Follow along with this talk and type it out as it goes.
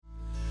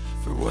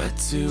For what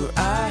do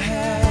I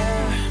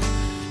have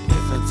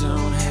if I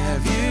don't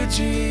have you,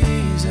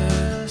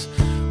 Jesus?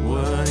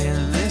 What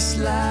in this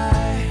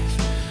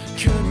life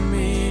could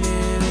mean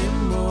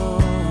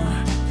anymore?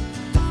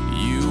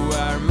 You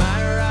are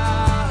my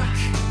rock,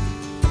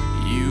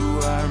 you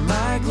are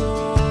my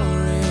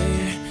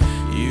glory,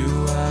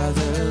 you are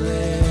the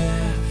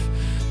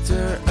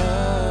lifter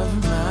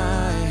of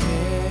my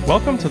head.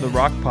 Welcome to the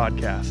Rock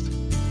Podcast.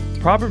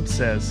 Proverbs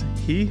says,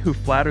 "He who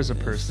flatters a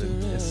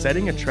person is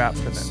setting a trap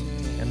for them."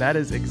 And that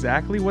is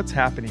exactly what's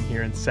happening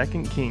here in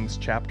 2 Kings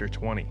chapter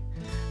 20.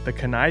 The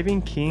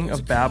conniving king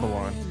of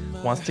Babylon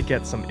wants to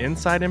get some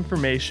inside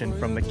information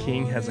from the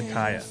king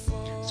Hezekiah,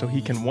 so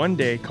he can one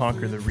day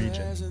conquer the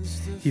region.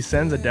 He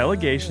sends a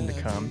delegation to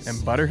come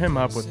and butter him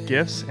up with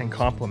gifts and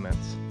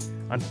compliments.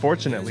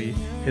 Unfortunately,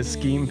 his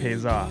scheme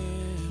pays off.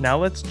 Now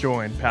let's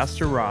join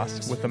Pastor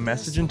Ross with a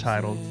message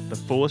entitled, "The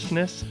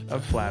Foolishness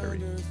of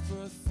Flattery."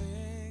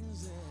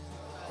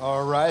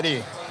 All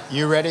righty,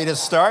 you ready to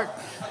start?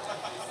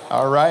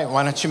 All right,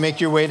 why don't you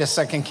make your way to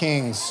 2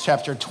 Kings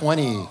chapter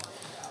 20.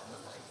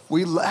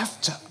 We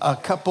left a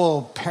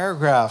couple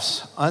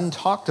paragraphs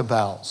untalked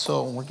about,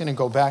 so we're going to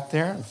go back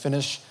there and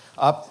finish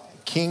up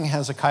King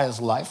Hezekiah's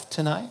life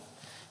tonight.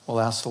 We'll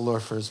ask the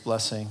Lord for his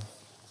blessing.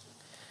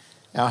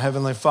 Now,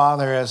 Heavenly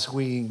Father, as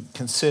we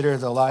consider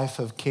the life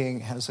of King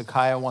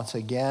Hezekiah once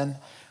again,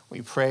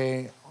 we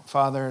pray,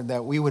 Father,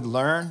 that we would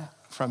learn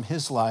from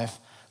his life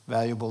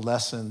valuable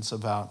lessons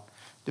about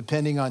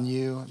depending on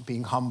you,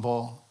 being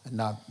humble, and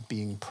not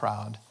being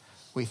proud.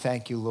 We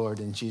thank you, Lord,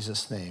 in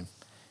Jesus' name.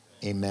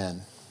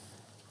 Amen.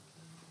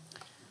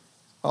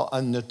 Well,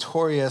 a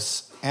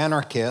notorious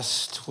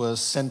anarchist was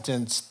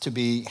sentenced to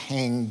be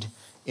hanged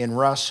in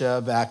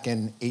Russia back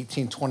in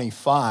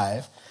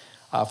 1825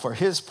 for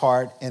his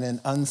part in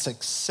an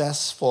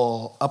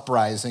unsuccessful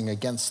uprising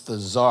against the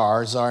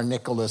Tsar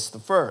Nicholas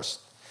I.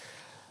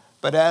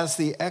 But as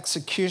the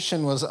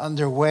execution was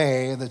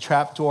underway, the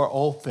trapdoor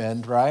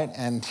opened, right?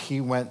 And he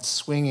went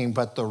swinging,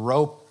 but the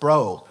rope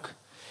broke.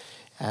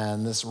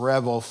 And this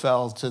rebel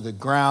fell to the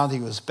ground. He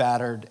was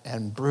battered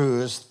and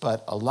bruised,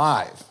 but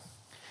alive.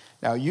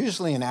 Now,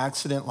 usually an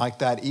accident like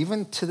that,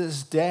 even to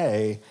this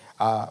day,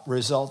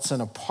 results in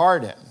a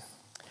pardon.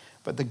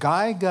 But the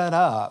guy got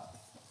up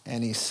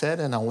and he said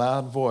in a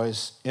loud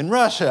voice, "In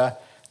Russia,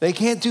 they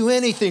can't do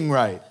anything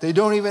right. They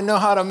don't even know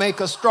how to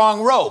make a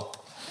strong rope."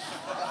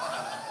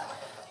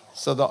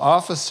 So the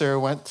officer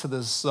went to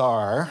the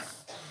Tsar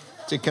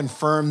to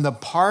confirm the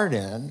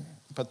pardon,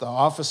 but the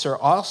officer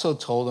also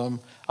told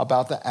him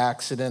about the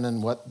accident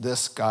and what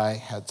this guy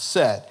had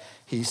said.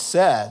 He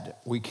said,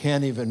 "We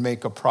can't even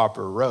make a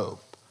proper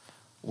rope."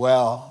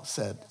 "Well,"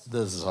 said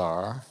the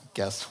Tsar,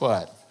 "guess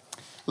what?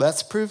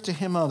 Let's prove to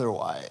him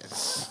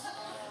otherwise."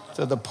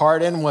 So the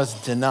pardon was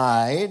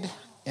denied,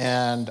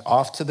 and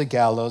off to the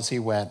gallows he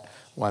went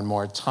one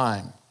more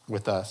time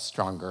with a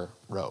stronger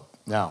rope.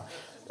 Now,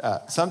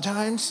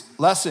 sometimes,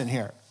 lesson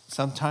here,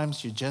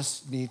 sometimes you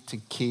just need to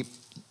keep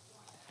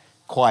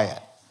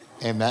quiet.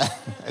 Amen?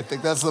 I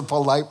think that's the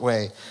polite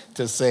way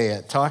to say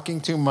it. Talking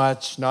too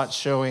much, not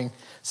showing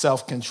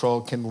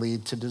self-control can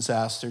lead to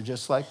disaster,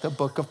 just like the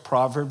book of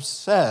Proverbs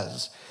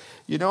says.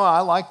 You know,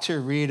 I like to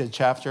read a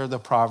chapter of the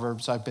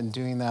Proverbs. I've been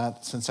doing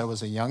that since I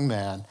was a young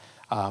man.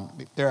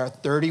 There are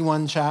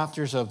 31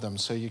 chapters of them,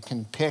 so you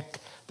can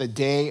pick the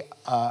day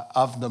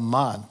of the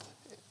month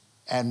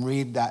and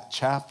read that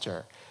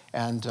chapter.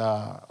 And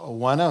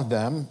one of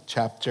them,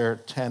 chapter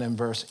 10 and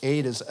verse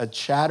 8, is "A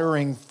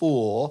chattering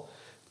fool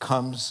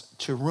comes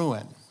to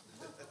ruin."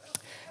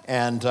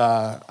 And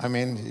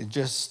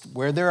just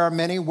where there are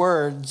many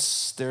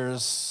words,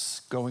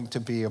 there's going to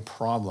be a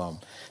problem.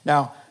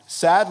 Now,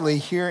 sadly,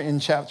 here in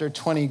chapter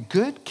 20,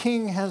 good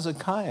King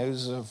Hezekiah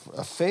is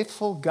a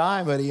faithful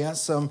guy, but he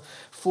has some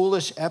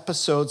foolish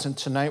episodes. And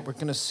tonight we're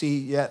going to see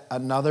yet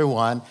another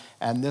one.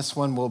 And this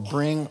one will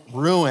bring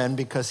ruin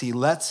because he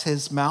lets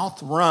his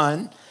mouth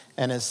run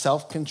and his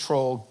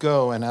self-control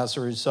go. And as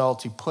a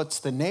result, he puts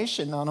the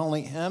nation, not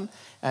only him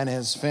and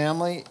his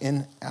family,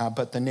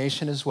 but the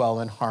nation as well,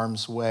 in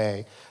harm's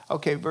way.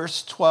 Okay,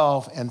 verse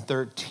 12 and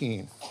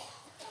 13.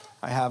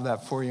 I have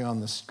that for you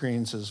on the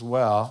screens as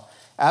well.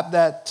 "At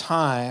that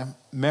time,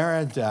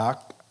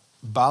 Merodach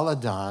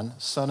Baladan,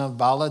 son of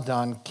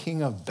Baladan,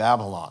 king of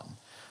Babylon,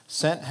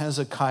 sent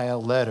Hezekiah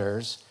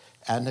letters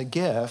and a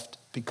gift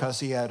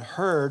because he had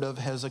heard of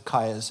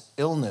Hezekiah's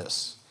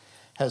illness.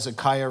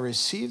 Hezekiah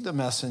received the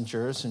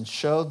messengers and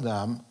showed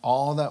them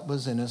all that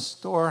was in his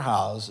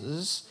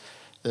storehouses,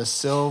 the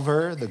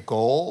silver, the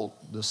gold,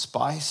 the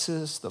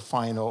spices, the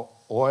fine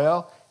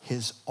oil,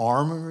 his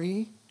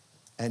armory,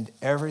 and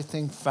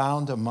everything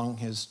found among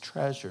his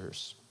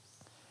treasures.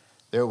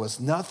 There was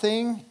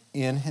nothing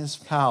in his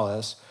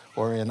palace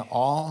or in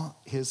all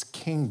his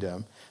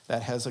kingdom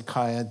that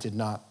Hezekiah did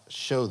not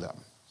show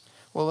them."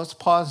 Well, let's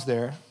pause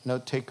there.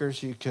 Note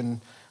takers, you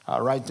can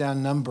write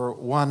down number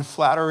 1,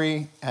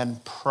 flattery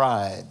and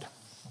pride.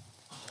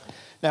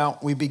 Now,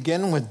 we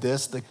begin with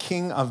this. The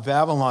king of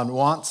Babylon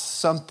wants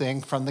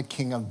something from the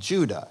king of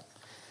Judah.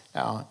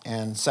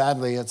 And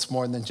sadly, it's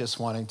more than just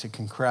wanting to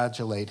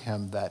congratulate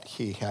him that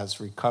he has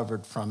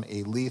recovered from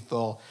a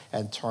lethal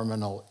and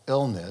terminal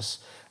illness.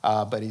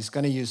 But he's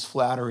going to use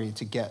flattery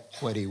to get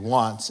what he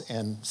wants,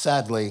 and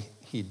sadly,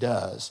 he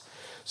does.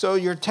 So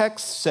your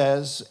text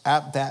says,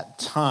 at that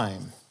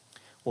time.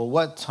 Well,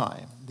 what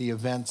time? The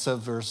events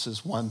of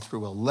verses 1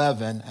 through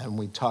 11, and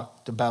we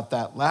talked about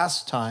that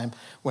last time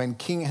when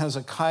King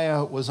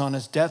Hezekiah was on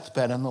his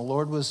deathbed and the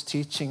Lord was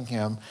teaching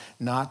him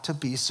not to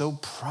be so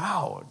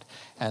proud.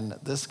 And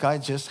this guy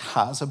just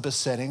has a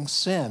besetting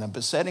sin. A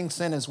besetting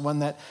sin is one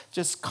that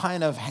just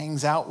kind of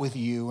hangs out with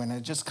you, and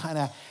it just kind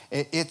of,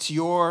 it's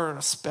your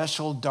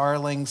special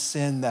darling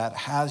sin that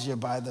has you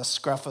by the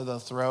scruff of the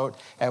throat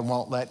and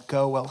won't let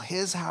go. Well,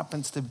 his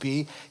happens to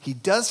be, he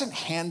doesn't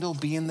handle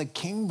being the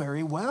king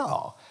very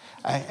well.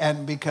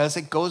 And because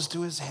it goes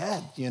to his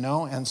head,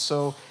 and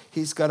so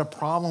he's got a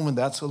problem with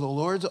that. So the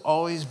Lord's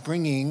always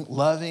bringing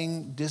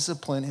loving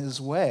discipline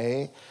his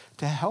way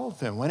to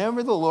help him.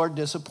 Whenever the Lord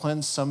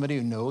disciplines somebody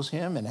who knows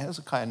him, and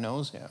Hezekiah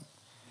knows him,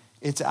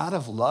 it's out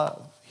of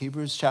love.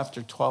 Hebrews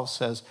chapter 12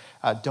 says,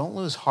 don't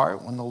lose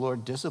heart when the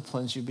Lord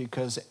disciplines you,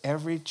 because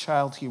every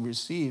child he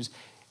receives,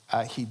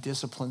 he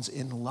disciplines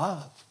in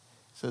love.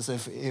 It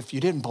says if you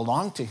didn't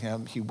belong to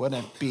him, he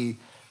wouldn't be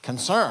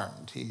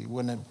concerned. He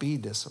wouldn't be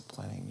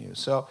disciplining you.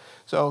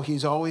 So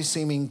he's always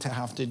seeming to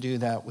have to do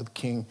that with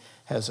King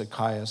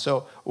Hezekiah.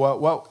 So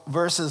what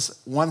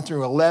verses 1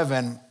 through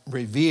 11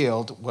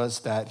 revealed was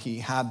that he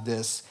had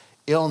this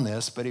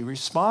illness, but he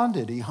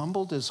responded. He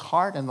humbled his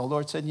heart, and the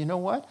Lord said, you know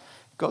what?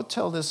 Go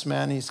tell this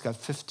man he's got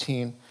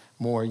 15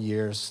 more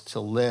years to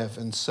live.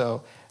 And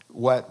so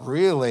what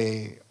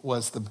really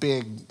was the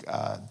big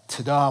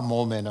ta-da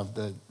moment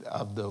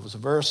of those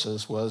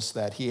verses was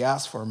that he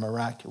asked for a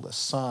miraculous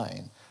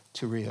sign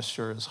to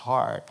reassure his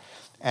heart.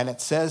 And it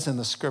says in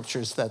the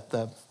scriptures that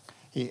the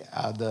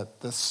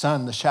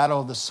sun, the shadow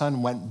of the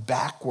sun went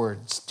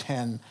backwards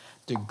 10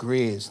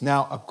 degrees.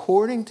 Now,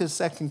 according to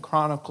 2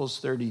 Chronicles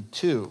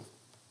 32,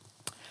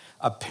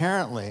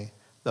 apparently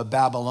the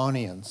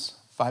Babylonians,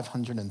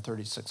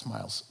 536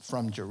 miles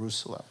from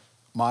Jerusalem,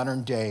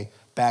 modern day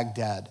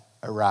Baghdad,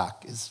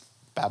 Iraq is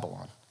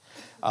Babylon,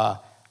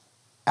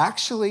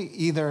 actually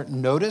either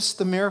noticed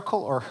the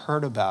miracle or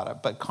heard about it.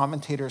 But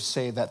commentators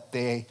say that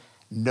they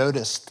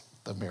noticed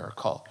the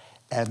miracle,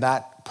 and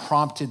that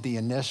prompted the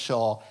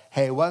initial,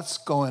 hey, what's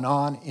going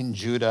on in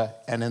Judah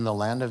and in the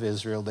land of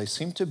Israel? They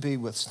seem to be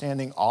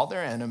withstanding all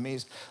their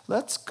enemies.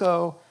 Let's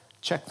go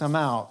check them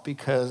out,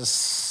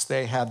 because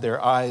they had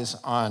their eyes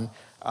on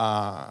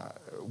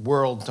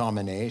world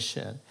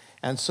domination.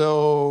 And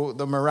so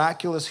the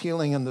miraculous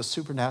healing and the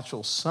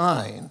supernatural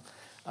sign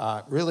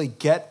really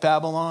get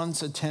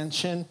Babylon's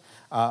attention,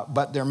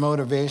 but their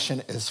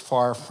motivation is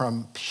far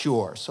from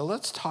pure. So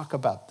let's talk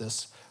about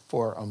this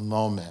for a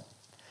moment.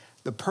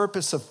 The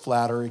purpose of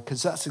flattery,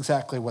 because that's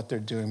exactly what they're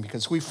doing,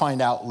 because we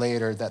find out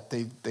later that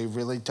they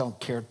really don't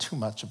care too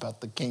much about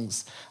the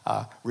king's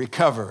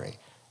recovery.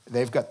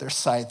 They've got their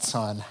sights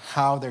on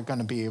how they're going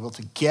to be able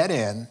to get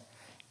in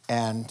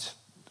and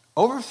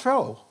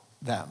overthrow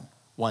them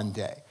one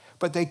day.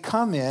 But they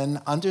come in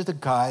under the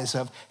guise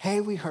of, hey,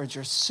 we heard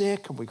you're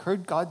sick, and we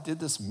heard God did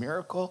this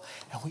miracle,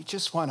 and we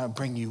just want to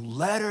bring you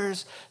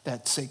letters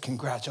that say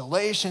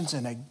congratulations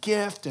and a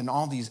gift and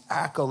all these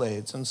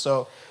accolades. And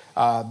so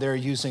they're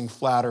using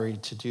flattery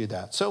to do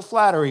that. So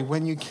flattery,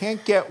 when you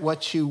can't get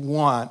what you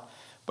want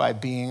by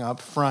being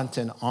upfront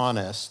and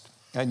honest,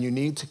 and you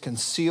need to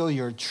conceal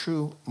your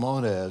true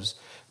motives,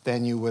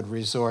 then you would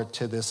resort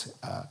to this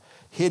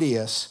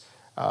hideous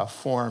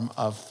form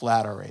of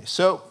flattery.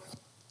 So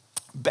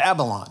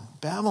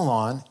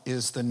Babylon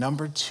is the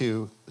number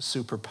 2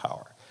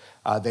 superpower.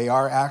 They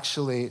are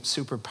actually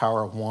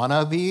superpower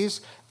wannabes.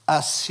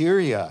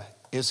 Assyria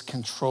is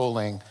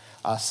controlling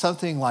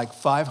something like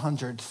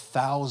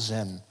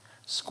 500,000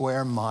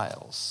 square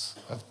miles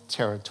of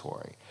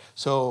territory.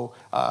 So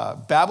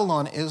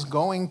Babylon is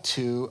going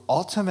to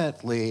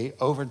ultimately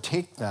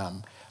overtake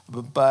them.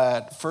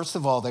 But first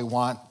of all, they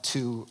want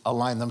to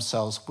align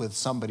themselves with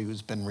somebody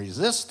who's been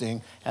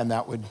resisting, and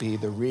that would be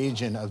the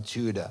region of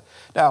Judah.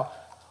 Now,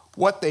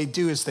 what they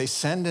do is they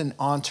send an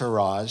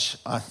entourage,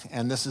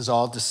 and this is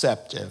all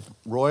deceptive,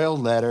 royal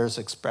letters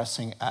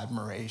expressing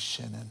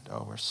admiration and,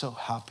 oh, we're so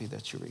happy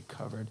that you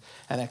recovered,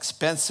 and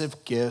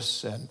expensive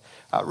gifts. And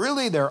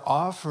really they're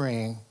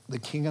offering the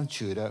king of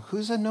Judah,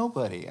 who's a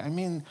nobody. I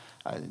mean,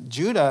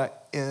 Judah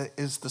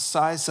is the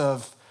size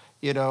of,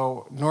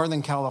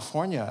 Northern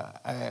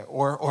California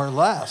or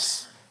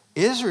less.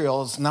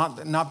 Israel is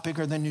not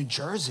bigger than New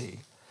Jersey.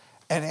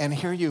 And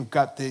here you've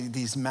got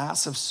these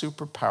massive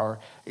superpower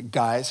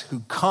guys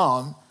who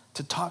come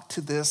to talk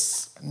to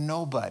this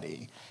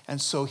nobody. And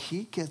so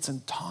he gets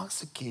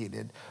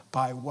intoxicated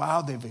by,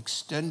 wow, they've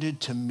extended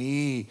to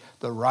me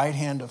the right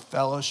hand of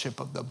fellowship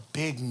of the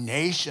big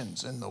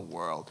nations in the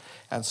world.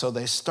 And so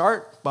they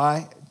start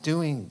by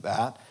doing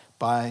that,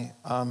 by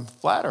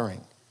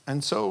flattering.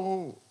 And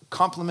so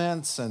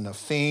compliments and a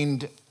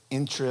feigned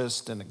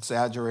interest and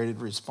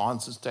exaggerated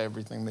responses to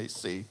everything they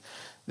see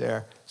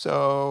there.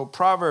 So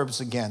Proverbs,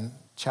 again,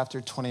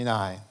 chapter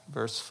 29,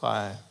 verse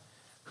 5.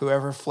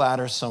 Whoever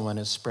flatters someone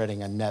is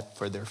spreading a net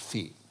for their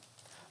feet.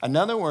 In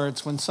other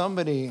words, when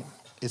somebody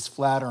is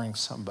flattering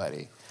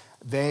somebody,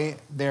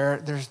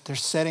 they're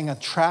setting a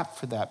trap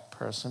for that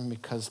person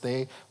because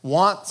they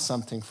want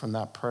something from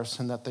that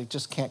person that they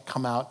just can't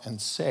come out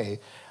and say.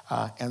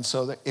 And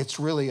so it's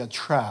really a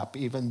trap,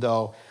 even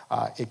though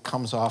it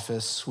comes off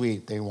as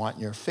sweet. They want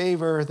your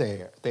favor.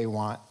 They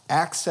want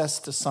access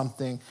to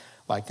something,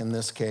 like in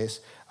this case,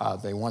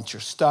 they want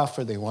your stuff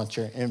or they want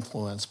your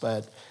influence.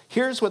 But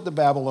here's what the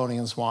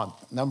Babylonians want.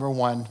 Number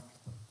one,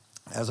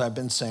 as I've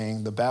been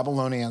saying, the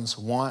Babylonians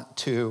want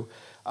to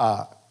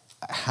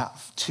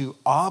have to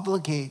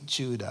obligate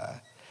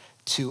Judah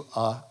to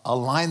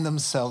align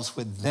themselves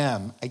with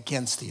them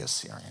against the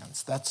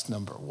Assyrians. That's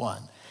number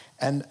one.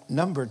 And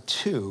number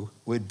two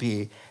would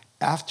be,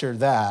 after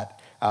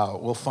that,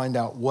 we'll find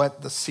out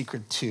what the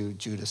secret to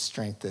Judah's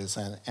strength is,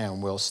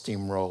 and we'll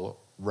steamroll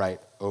right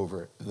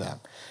over them.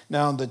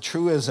 Now, the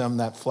truism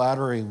that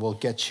flattery will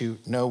get you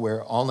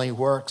nowhere only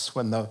works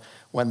when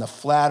the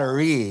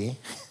flattery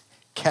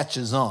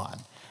catches on.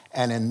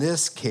 And in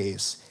this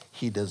case,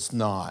 he does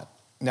not.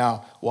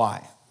 Now,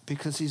 why?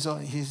 Because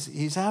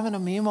he's having a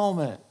me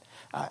moment.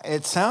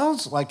 It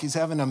sounds like he's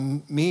having a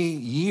me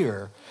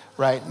year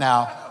right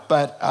now,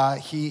 but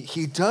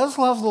he does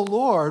love the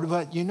Lord.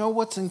 But you know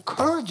what's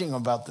encouraging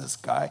about this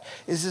guy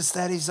is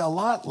that he's a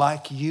lot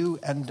like you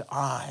and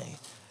I.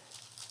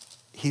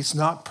 He's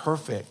not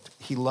perfect.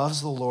 He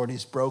loves the Lord.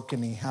 He's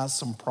broken. He has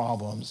some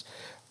problems.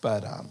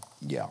 But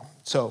yeah.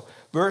 So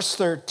verse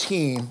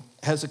 13,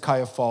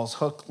 Hezekiah falls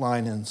hook,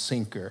 line, and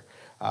sinker.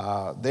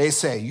 They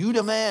say, "You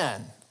the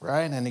man,"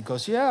 right? And he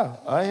goes, "Yeah,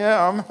 I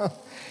am."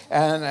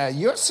 And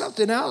you're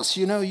something else.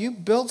 You know, you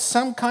built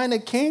some kind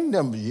of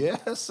kingdom.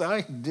 Yes,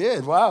 I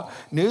did. Wow,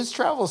 news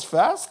travels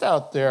fast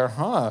out there,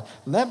 huh?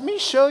 Let me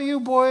show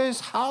you boys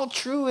how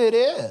true it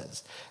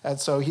is. And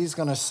so he's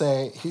going to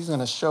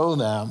show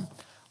them,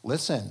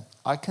 listen,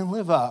 I can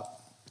live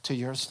up to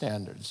your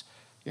standards.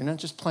 You're not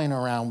just playing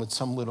around with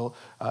some little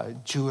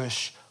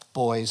Jewish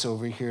boys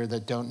over here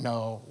that don't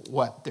know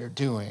what they're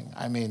doing.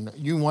 I mean,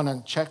 you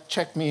want to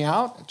check me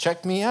out?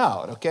 Check me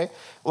out, okay?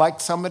 Like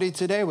somebody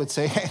today would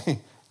say,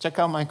 hey, check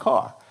out my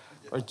car,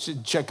 or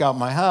check out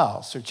my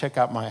house, or check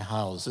out my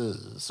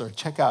houses, or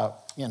check out,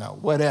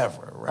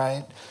 whatever,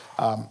 right?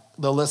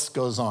 The list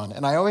goes on.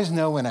 And I always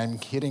know when I'm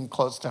getting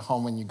close to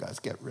home when you guys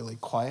get really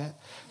quiet.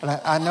 And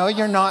I know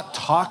you're not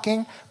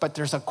talking, but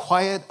there's a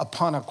quiet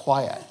upon a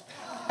quiet.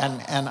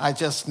 And I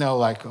just know,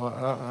 like,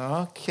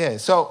 okay.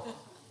 So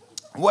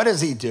what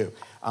does he do?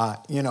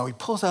 He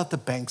pulls out the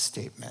bank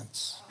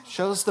statements,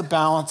 shows the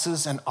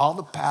balances and all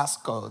the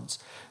passcodes,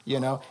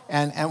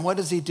 and what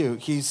does he do?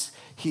 He's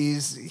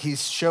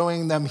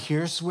showing them,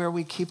 here's where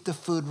we keep the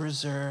food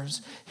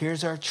reserves,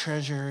 here's our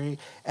treasury,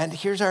 and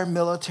here's our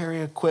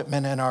military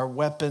equipment and our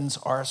weapons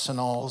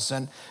arsenals,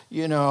 and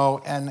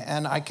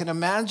I can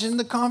imagine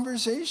the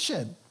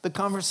conversation. The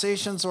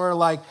conversations were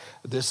like,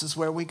 this is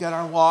where we get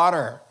our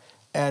water,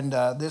 and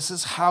this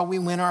is how we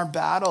win our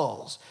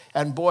battles.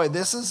 And boy,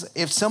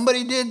 if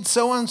somebody did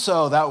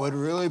so-and-so, that would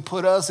really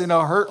put us in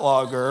a hurt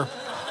logger,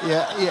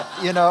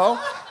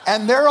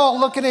 And they're all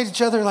looking at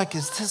each other like,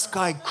 is this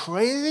guy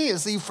crazy?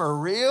 Is he for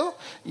real?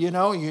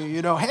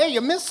 Hey,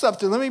 you missed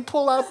something. Let me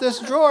pull out this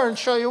drawer and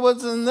show you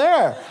what's in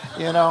there.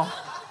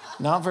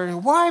 Not very,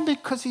 why?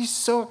 Because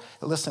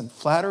listen,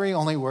 flattery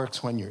only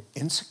works when you're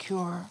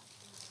insecure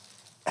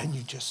and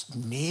you just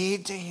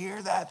need to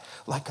hear that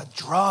like a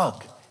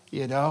drug.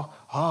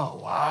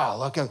 Oh, wow,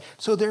 look at.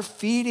 So they're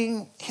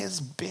feeding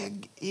his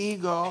big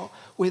ego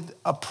with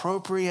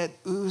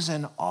appropriate oohs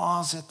and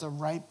ahs at the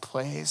right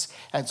place.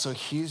 And so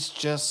he's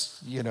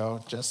just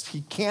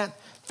he can't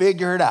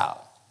figure it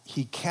out.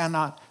 He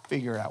cannot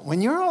figure it out.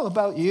 When you're all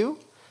about you,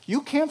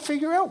 you can't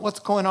figure out what's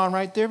going on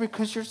right there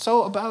because you're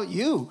so about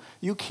you.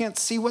 You can't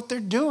see what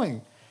they're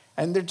doing.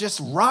 And they're just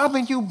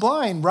robbing you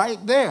blind right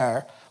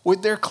there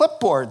with their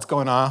clipboards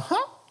going on,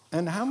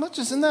 and how much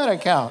is in that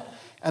account?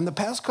 And the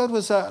passcode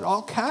was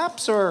all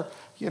caps or,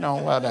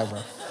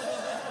 whatever.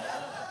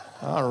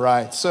 All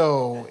right.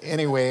 So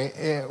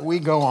anyway, we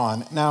go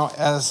on. Now,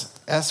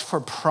 as for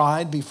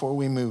pride, before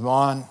we move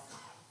on,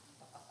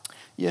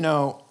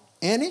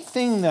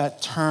 anything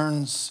that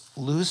turns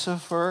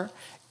Lucifer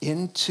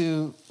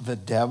into the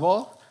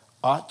devil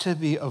ought to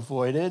be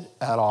avoided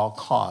at all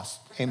costs.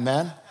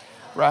 Amen?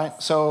 Right?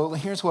 So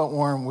here's what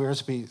Warren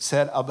Wiersbe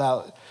said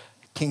about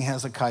King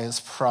Hezekiah's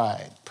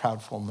pride,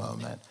 proudful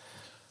moment.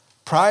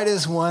 Pride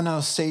is one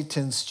of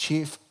Satan's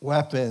chief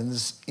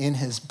weapons in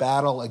his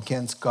battle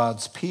against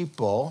God's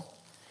people.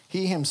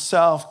 He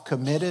himself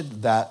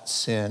committed that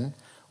sin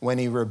when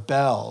he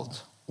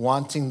rebelled,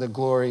 wanting the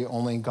glory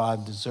only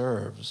God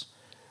deserves.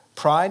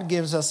 Pride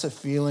gives us a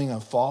feeling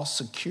of false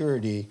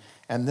security,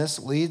 and this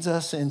leads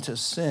us into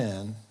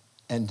sin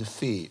and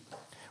defeat.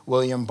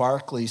 William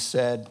Barclay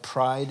said,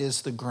 "Pride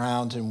is the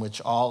ground in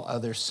which all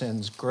other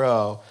sins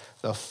grow,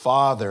 the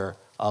father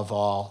of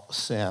all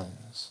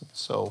sins."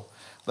 So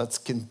let's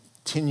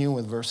continue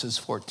with verses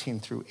 14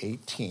 through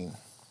 18.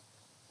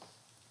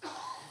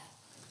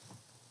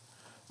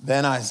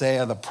 Then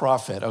Isaiah the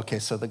prophet, okay,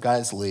 so the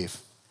guys leave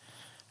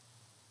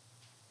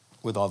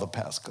with all the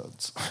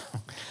passcodes.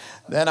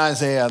 Then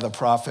Isaiah the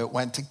prophet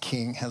went to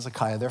King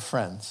Hezekiah, their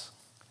friends,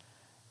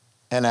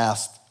 and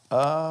asked,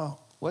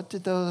 what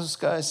did those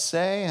guys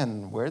say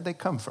and where'd they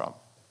come from?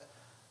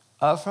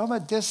 From a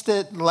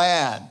distant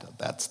land.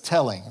 That's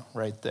telling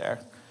right there.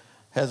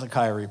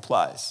 Hezekiah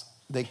replies,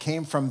 they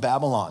came from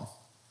Babylon.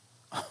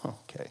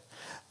 Okay.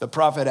 The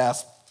prophet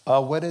asked,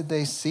 what did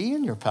they see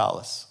in your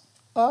palace?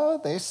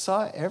 They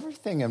saw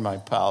everything in my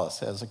palace,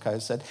 Hezekiah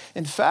said.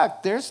 In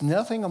fact, there's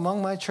nothing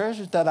among my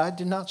treasures that I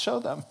did not show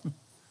them.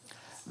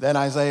 Then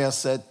Isaiah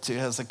said to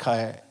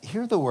Hezekiah,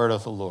 hear the word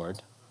of the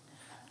Lord.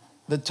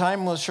 The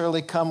time will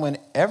surely come when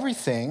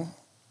everything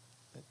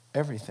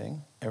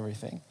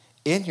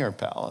in your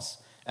palace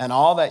and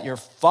all that your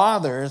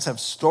fathers have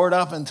stored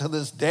up until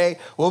this day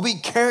will be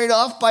carried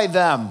off by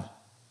them.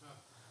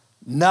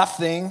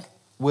 Nothing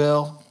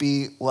will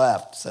be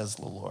left, says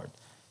the Lord.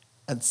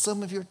 And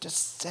some of your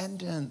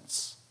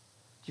descendants,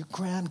 your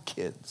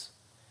grandkids,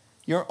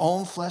 your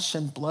own flesh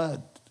and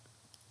blood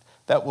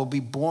that will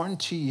be born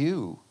to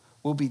you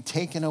will be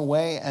taken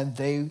away, and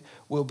they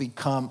will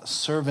become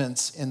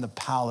servants in the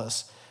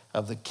palace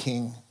of the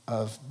king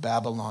of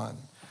Babylon.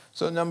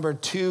 So number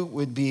 2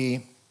 would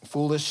be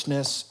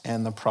foolishness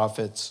and the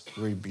prophet's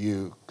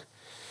rebuke.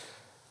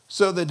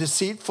 So the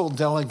deceitful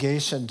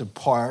delegation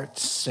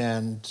departs,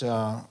 and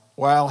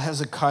while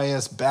Hezekiah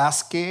is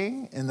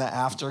basking in the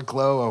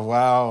afterglow of,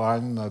 wow,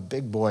 I'm a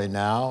big boy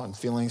now and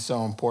feeling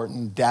so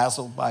important,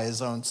 dazzled by his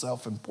own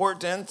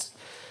self-importance,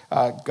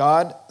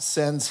 God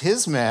sends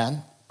his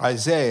man,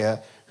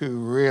 Isaiah, who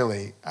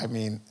really,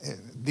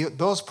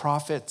 those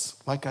prophets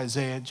like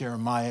Isaiah,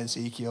 Jeremiah,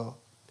 Ezekiel,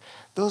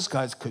 those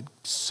guys could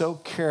so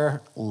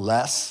care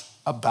less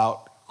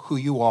about who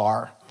you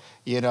are,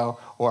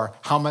 or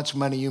how much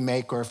money you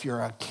make, or if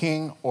you're a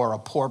king or a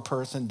poor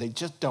person. They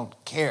just don't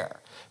care,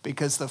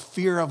 because the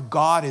fear of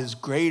God is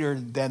greater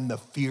than the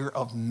fear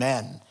of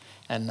men.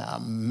 And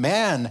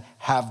men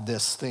have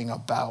this thing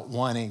about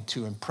wanting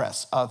to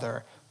impress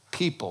other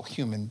people,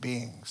 human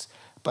beings.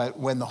 But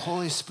when the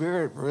Holy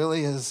Spirit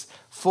really is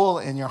full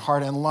in your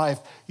heart and life,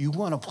 you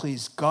want to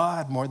please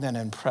God more than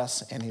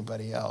impress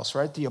anybody else,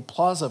 right? The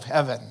applause of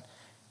heaven,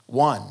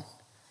 1.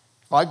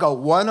 If I got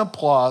 1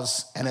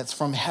 applause and it's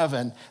from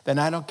heaven, then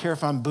I don't care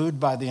if I'm booed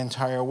by the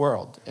entire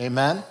world.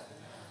 Amen?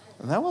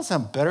 And that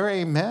wasn't a better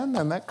amen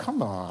than that.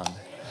 Come on.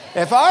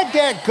 If I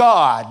get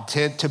God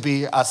to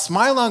be a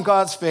smile on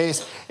God's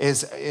face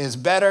is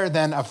better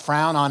than a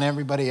frown on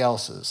everybody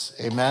else's.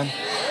 Amen?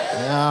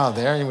 Yeah,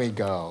 there we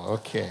go.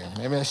 Okay,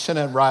 maybe I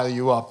shouldn't rile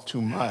you up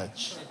too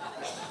much.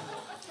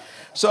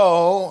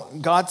 So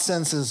God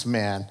sends his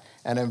man,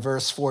 and in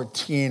verse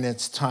 14,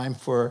 it's time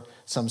for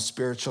some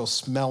spiritual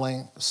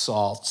smelling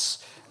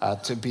salts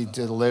to be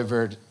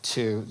delivered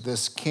to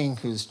this king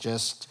who's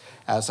just,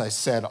 as I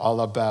said, all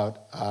about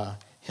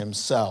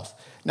himself.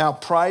 Now,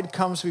 pride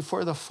comes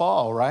before the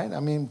fall, right?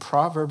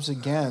 Proverbs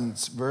again,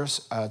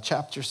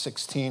 chapter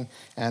 16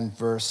 and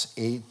verse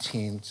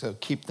 18. So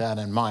keep that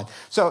in mind.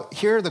 So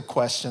here are the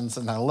questions,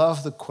 and I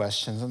love the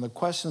questions, and the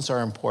questions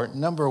are important.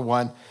 Number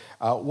 1,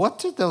 what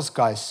did those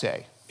guys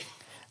say?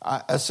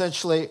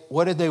 Essentially,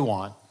 what did they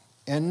want?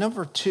 And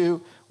number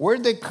 2, where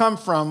did they come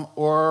from,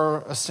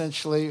 or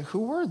essentially, who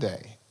were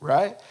they,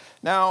 right?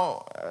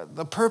 Now,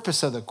 the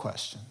purpose of the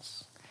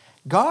questions.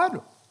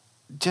 God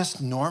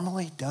just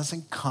normally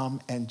doesn't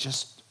come and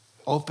just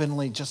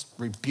openly just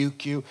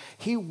rebuke you.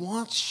 He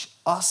wants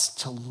us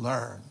to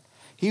learn.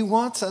 He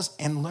wants us,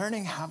 and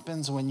learning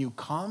happens when you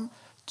come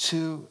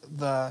to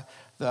the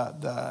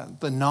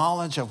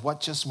knowledge of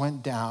what just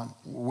went down,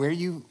 where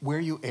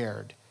you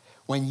erred.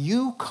 When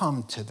you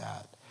come to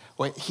that,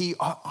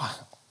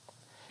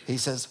 he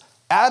says,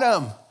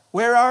 Adam,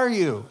 where are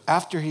you?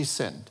 After he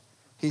sinned,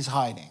 he's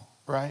hiding,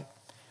 right?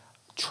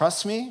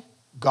 Trust me,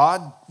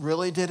 God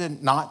really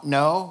didn't not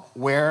know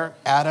where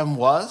Adam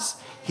was.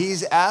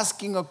 He's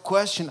asking a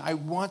question. I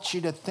want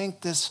you to think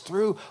this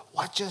through.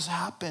 What just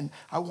happened?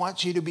 I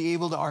want you to be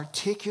able to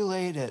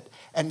articulate it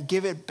and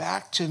give it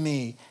back to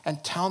me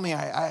and tell me.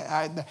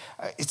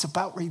 It's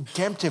about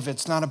redemptive.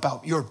 It's not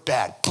about you're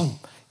bad. Boom.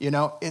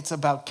 It's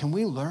about, can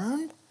we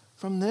learn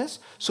from this?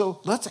 So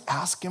let's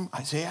ask him,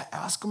 Isaiah,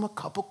 ask him a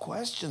couple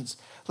questions.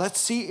 Let's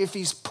see if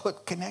he's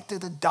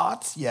connected the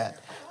dots yet,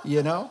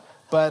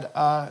 But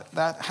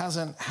that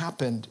hasn't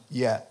happened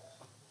yet.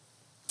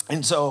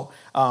 And so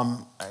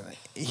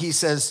he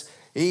says,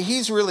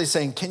 he's really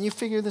saying, can you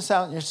figure this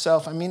out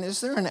yourself?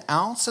 Is there an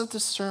ounce of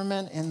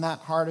discernment in that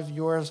heart of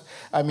yours?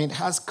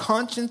 Has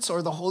conscience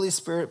or the Holy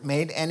Spirit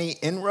made any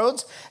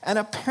inroads? And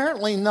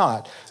apparently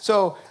not.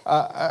 So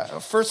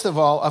first of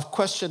all, of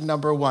question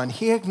number 1,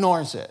 he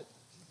ignores it.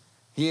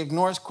 He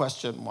ignores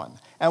question 1.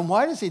 And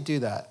why does he do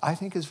that? I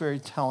think is very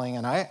telling,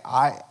 and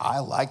I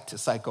like to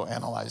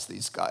psychoanalyze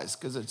these guys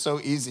because it's so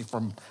easy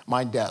from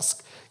my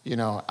desk,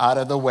 out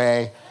of the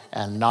way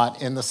and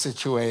not in the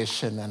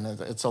situation, and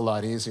it's a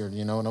lot easier,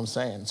 you know what I'm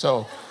saying?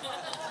 So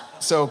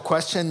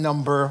question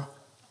number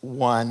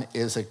 1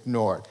 is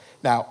ignored.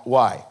 Now,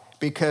 why?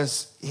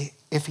 Because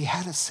if he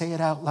had to say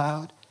it out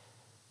loud,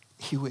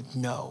 he would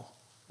know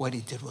what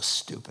he did was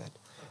stupid.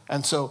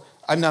 And so,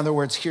 in other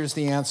words, here's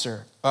the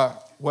answer.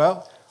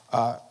 What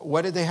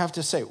did they have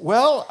to say?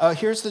 Well,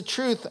 here's the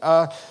truth.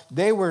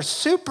 They were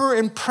super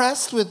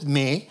impressed with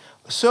me,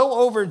 so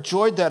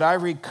overjoyed that I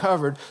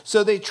recovered.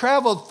 So they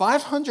traveled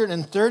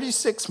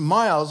 536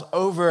 miles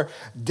over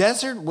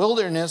desert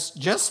wilderness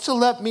just to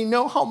let me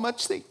know how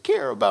much they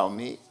care about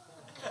me.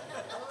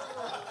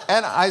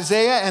 And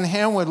Isaiah and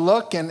Ham would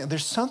look, and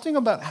there's something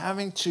about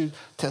having to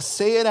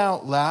say it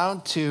out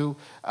loud to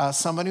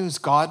somebody who's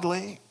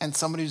godly and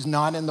somebody who's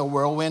not in the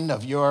whirlwind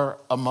of your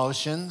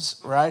emotions,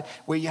 right?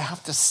 Where you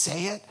have to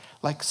say it.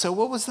 Like, so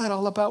what was that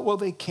all about? Well,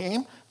 they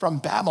came from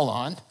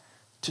Babylon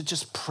to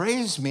just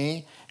praise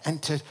me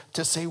and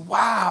to say,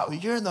 wow,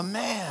 you're the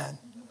man.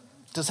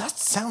 Does that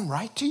sound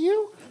right to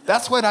you?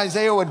 That's what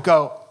Isaiah would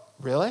go,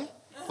 really?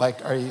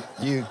 Like, are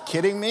you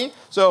kidding me?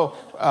 So,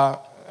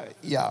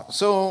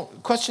 So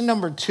question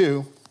number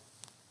 2,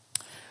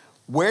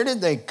 where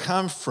did they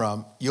come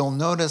from? You'll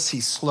notice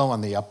he's slow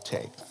on the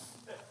uptake.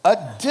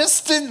 A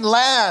distant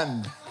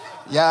land.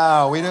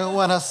 Yeah, we don't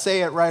want to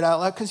say it right out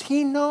loud because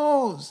he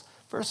knows.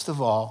 First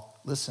of all,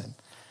 listen,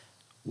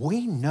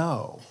 we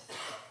know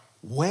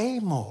way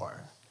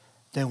more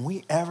than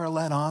we ever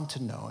let on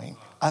to knowing,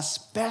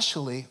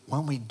 especially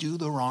when we do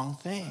the wrong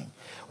thing.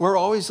 We're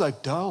always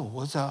like,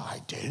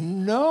 I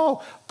didn't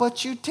know,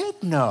 but you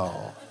did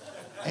know.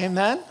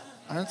 Amen?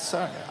 I'm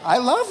sorry. I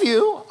love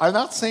you. I'm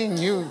not saying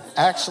you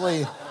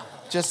actually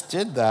just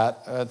did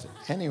that.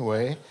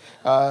 Anyway,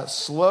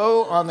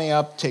 slow on the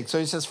uptake. So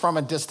he says, from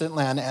a distant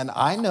land, and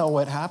I know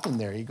what happened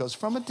there. He goes,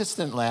 from a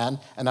distant land,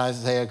 and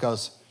Isaiah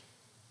goes,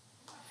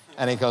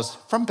 and he goes,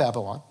 from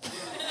Babylon.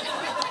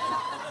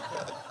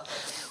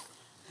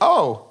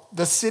 Oh,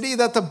 the city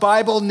that the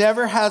Bible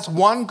never has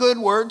one good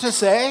word to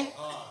say?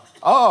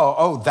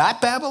 Oh, that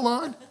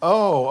Babylon?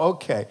 Oh,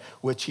 okay,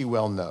 which he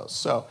well knows.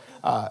 So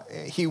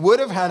he would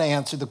have had to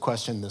answer the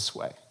question this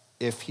way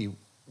if he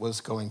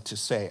was going to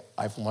say,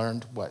 I've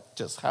learned what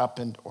just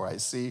happened, or I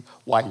see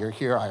why you're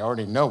here. I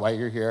already know why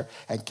you're here.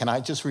 And can I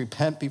just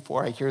repent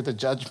before I hear the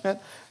judgment?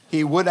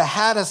 He would have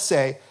had to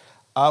say,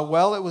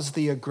 it was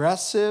the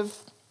aggressive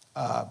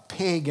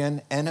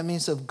pagan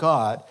enemies of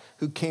God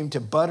who came to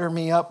butter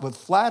me up with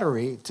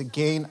flattery to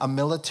gain a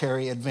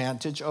military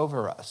advantage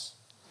over us.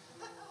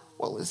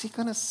 Well, is he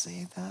going to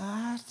say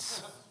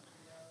that?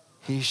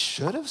 He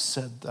should have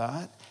said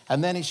that.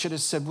 And then he should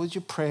have said, would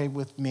you pray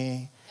with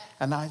me?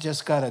 And I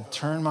just got to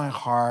turn my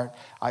heart.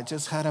 I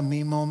just had a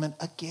me moment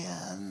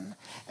again.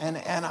 And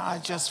I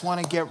just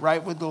want to get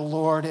right with the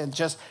Lord. And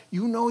just,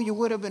 you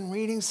would have been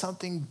reading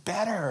something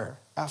better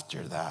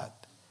after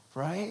that,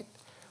 right?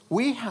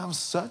 We have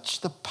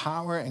such the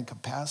power and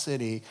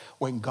capacity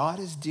when God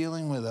is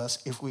dealing with us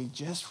if we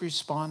just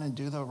respond and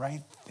do the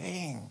right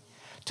thing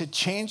to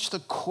change the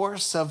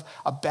course of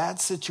a bad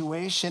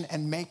situation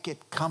and make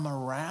it come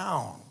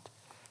around.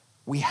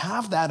 We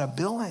have that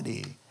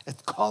ability.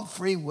 It's called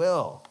free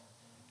will.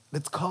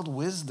 It's called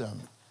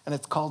wisdom. And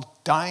it's called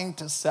dying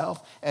to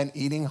self and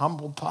eating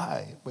humble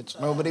pie, which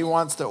nobody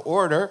wants to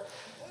order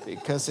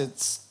because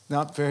it's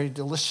not very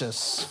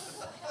delicious.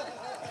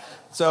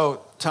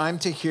 So time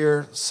to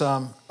hear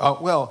some,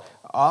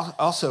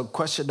 also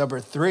question number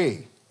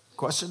 3.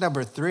 Question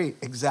number 3,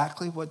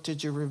 exactly what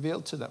did you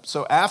reveal to them?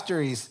 So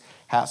after he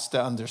has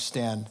to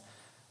understand,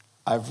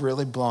 I've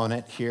really blown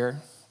it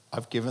here.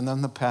 I've given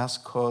them the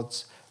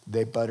passcodes.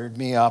 They buttered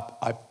me up.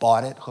 I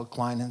bought it, hook,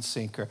 line, and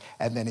sinker.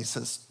 And then he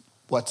says,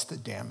 what's the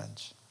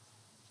damage?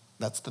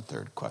 That's the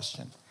third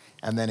question.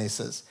 And then he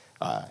says,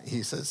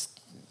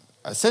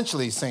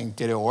 essentially he's saying,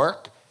 did it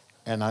work?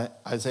 And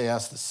Hezekiah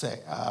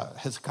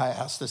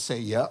has to say,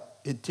 yep,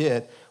 it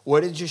did.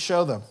 What did you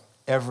show them?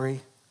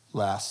 Every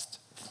last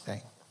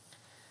thing.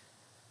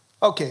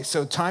 Okay,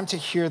 so time to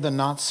hear the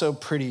not so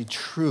pretty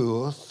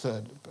truth.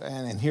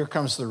 And here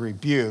comes the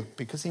rebuke,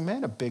 because he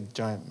made a big,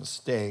 giant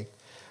mistake.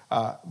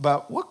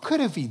 But what could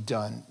have he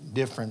done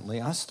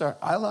differently?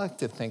 I like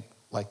to think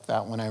like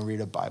that when I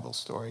read a Bible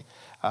story,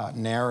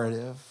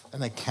 narrative,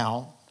 an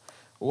account.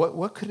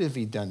 What could have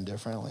he done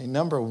differently?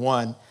 Number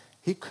 1,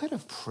 he could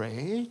have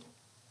prayed.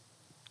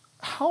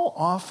 How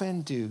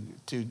often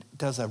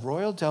does a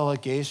royal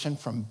delegation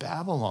from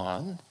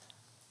Babylon,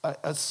 a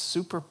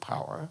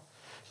superpower,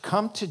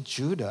 come to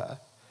Judah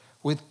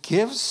with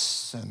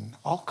gifts and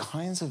all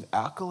kinds of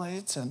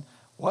accolades? And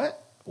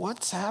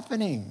what's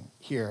happening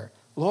here?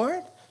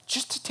 Lord,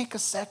 just to take a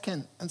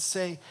second and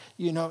say,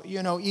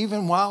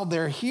 even while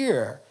they're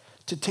here,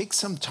 to take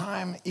some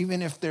time,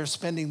 even if they're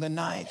spending the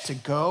night, to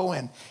go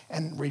and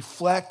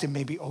reflect and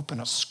maybe open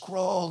a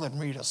scroll and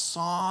read a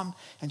psalm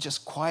and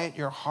just quiet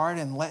your heart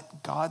and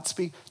let God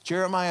speak.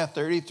 Jeremiah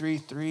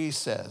 33:3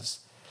 says,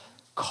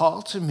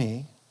 call to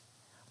me,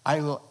 I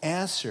will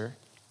answer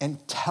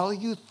and tell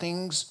you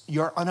things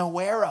you're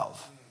unaware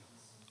of.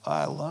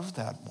 I love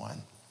that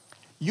one.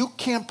 You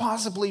can't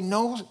possibly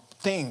know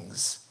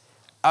things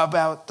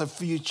about the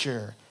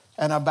future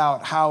and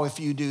about how if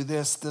you do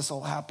this, this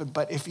will happen.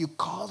 But if you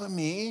call to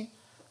me,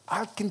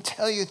 I can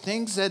tell you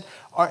things that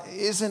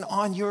isn't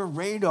on your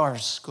radar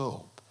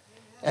scope.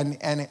 And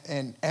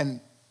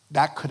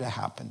that could have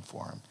happened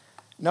for him.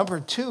 Number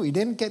two, he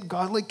didn't get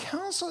godly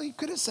counsel. He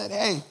could have said,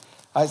 hey,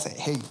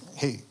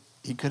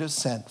 he could have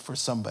sent for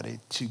somebody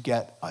to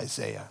get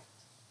Isaiah.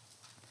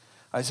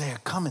 Isaiah,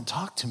 come and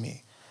talk to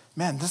me.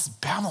 Man, this is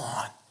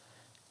Babylon.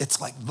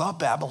 It's like the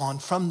Babylon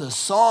from the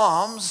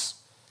Psalms.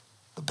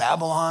 The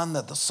Babylon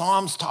that the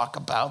Psalms talk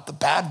about, the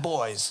bad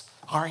boys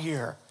are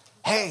here.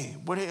 Hey,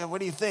 what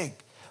do you think?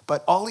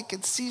 But all he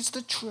could see is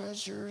the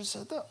treasures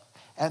and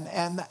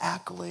the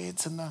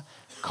accolades and the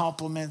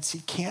compliments. He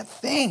can't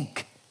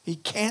think. He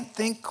can't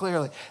think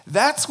clearly.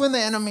 That's when the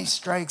enemy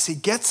strikes. He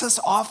gets us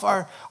off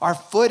our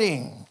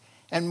footing.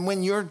 And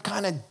when you're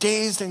kind of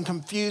dazed and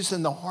confused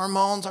and the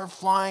hormones are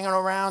flying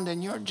around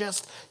and you're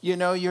just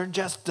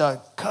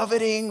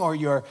coveting or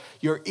you're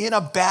in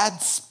a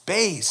bad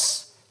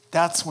space,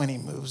 that's when he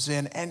moves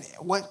in. And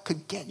what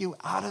could get you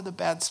out of the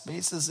bad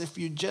space is if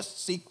you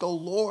just seek the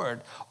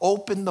Lord.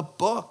 Open the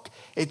book.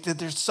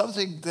 There's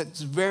something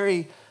that's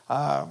very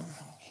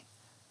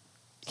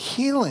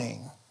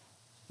healing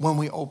when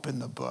we open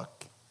the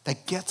book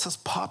that gets us,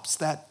 pops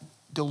that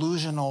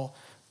delusional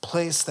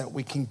place that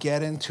we can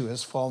get into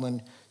as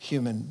fallen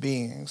human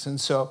beings.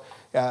 And so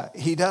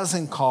he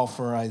doesn't call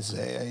for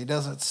Isaiah. He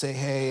doesn't say,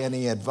 hey,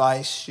 any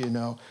advice,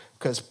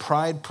 because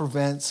pride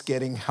prevents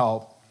getting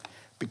help.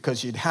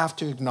 Because you'd have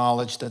to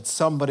acknowledge that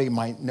somebody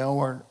might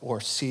know or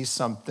see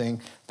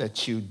something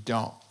that you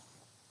don't.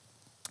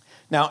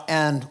 Now,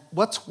 and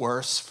what's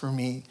worse for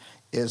me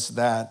is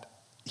that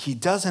he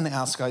doesn't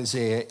ask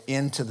Isaiah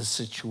into the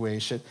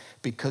situation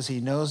because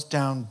he knows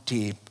down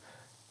deep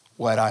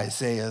what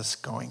Isaiah is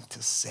going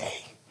to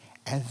say.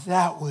 And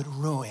that would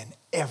ruin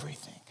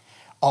everything.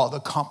 All the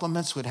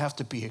compliments would have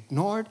to be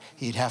ignored.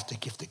 He'd have to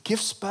give the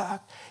gifts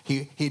back.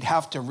 He'd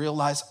have to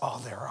realize,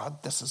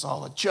 this is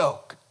all a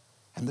joke.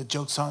 And the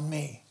joke's on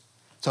me.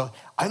 So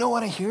I don't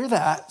want to hear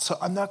that. So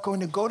I'm not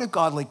going to go to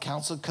godly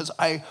counsel because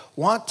I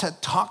want to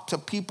talk to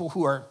people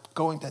who are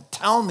going to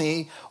tell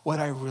me what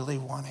I really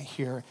want to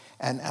hear.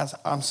 And as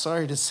I'm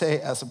sorry to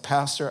say, as a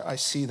pastor, I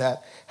see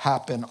that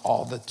happen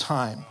all the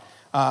time.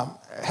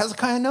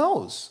 Hezekiah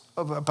knows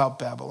about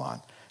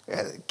Babylon.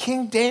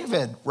 King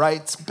David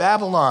writes,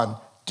 Babylon,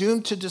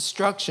 doomed to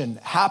destruction.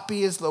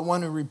 Happy is the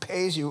one who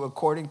repays you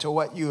according to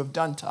what you have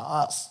done to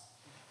us.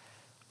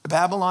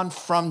 Babylon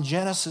from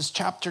Genesis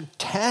chapter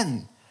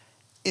 10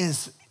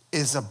 is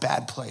a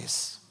bad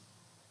place.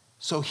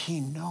 So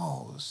he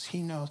knows.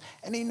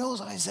 And he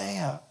knows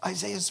Isaiah.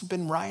 Isaiah's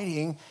been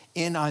writing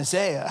in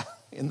Isaiah,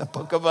 in the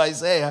book of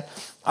Isaiah.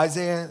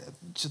 Isaiah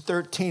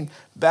 13,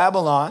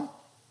 Babylon,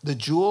 the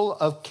jewel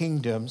of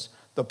kingdoms,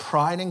 the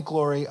pride and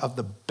glory of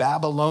the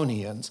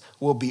Babylonians,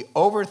 will be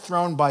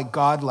overthrown by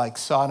God like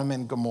Sodom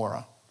and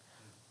Gomorrah.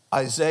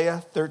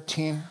 Isaiah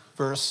 13,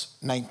 verse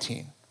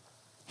 19.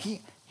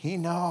 He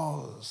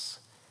knows.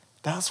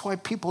 That's why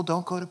people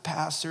don't go to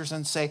pastors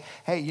and say,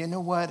 hey, you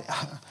know what?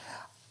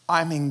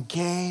 I'm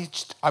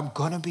engaged. I'm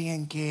going to be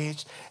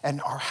engaged.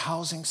 And our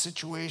housing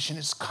situation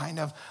is kind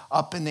of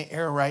up in the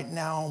air right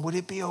now. Would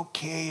it be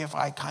okay if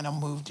I kind of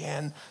moved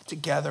in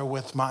together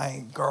with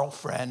my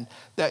girlfriend?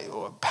 That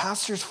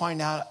pastors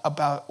find out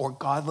about, or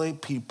godly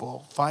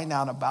people find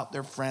out about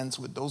their friends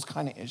with those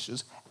kind of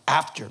issues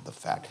after the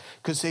fact,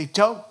 because they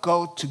don't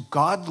go to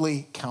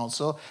godly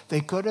counsel. They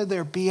go to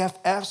their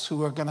BFFs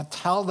who are going to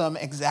tell them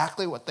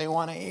exactly what they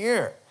want to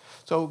hear.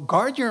 So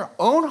guard your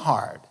own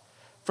heart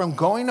from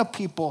going to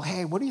people,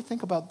 hey, what do you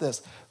think about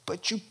this?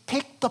 But you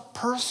pick the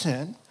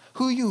person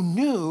who you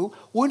knew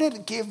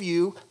wouldn't give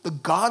you the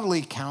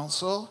godly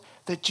counsel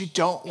that you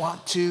don't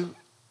want to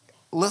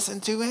listen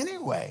to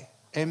anyway.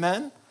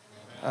 Amen?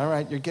 All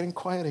right, you're getting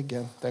quiet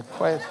again, that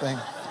quiet thing.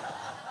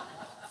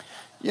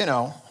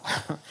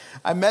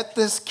 I met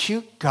this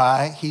cute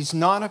guy. He's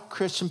not a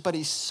Christian, but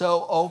he's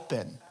so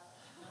open.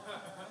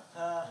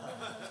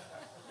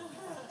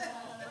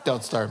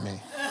 Don't start me.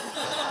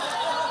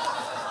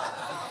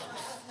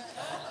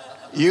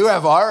 You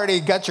have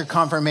already got your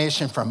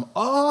confirmation from,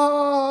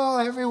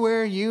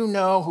 everywhere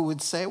who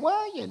would say,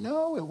 well,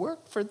 it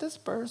worked for this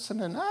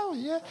person, and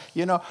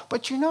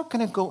but you're not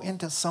going to go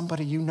into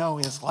somebody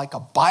is like a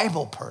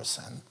Bible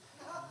person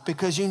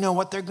because you know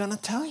what they're going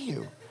to tell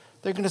you.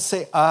 They're going to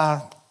say,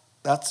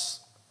 that's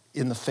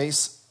in the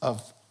face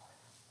of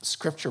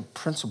scripture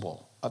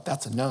principle.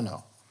 That's a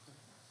no-no.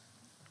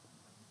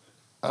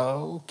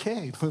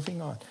 Okay,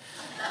 moving on.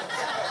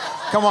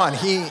 Come on,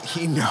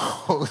 he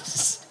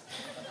knows.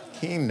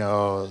 He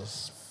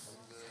knows.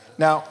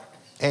 Now,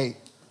 hey,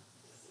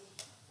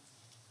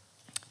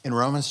 in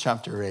Romans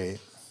chapter 8,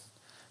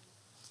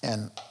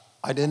 and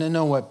I didn't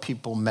know what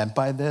people meant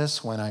by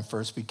this when I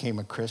first became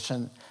a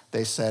Christian.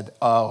 They said,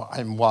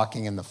 I'm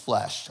walking in the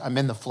flesh. I'm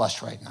in the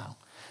flesh right now.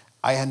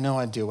 I had no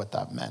idea what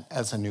that meant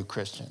as a new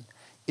Christian.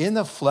 In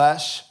the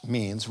flesh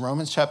means,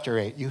 Romans chapter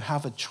 8, you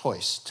have a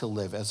choice to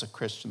live as a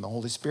Christian. The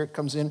Holy Spirit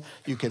comes in.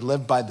 You could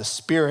live by the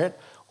Spirit,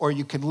 or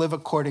you could live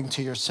according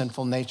to your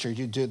sinful nature.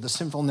 The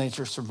sinful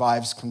nature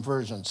survives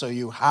conversion. So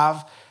you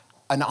have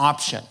an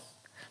option.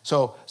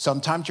 So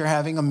sometimes you're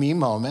having a me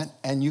moment,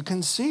 and you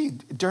can see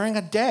during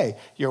a day,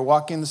 you're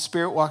walking in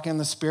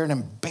the Spirit,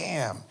 and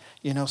bam,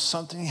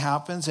 something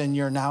happens, and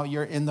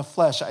you're in the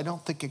flesh. I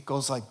don't think it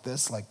goes like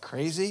this, like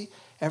crazy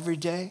every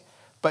day,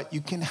 but you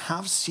can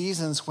have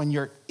seasons when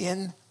you're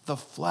in the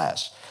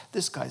flesh.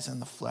 This guy's in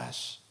the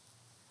flesh.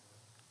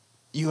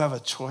 You have a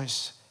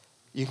choice.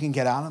 You can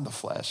get out of the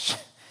flesh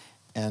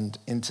and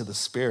into the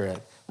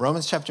Spirit.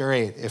 Romans chapter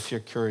 8, if you're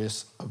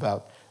curious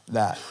about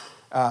that.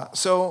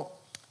 So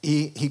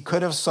he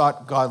could have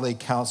sought godly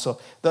counsel.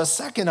 The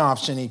second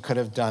option he could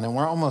have done, and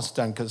we're almost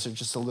done because there's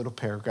just a little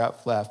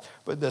paragraph left,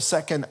 but the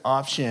second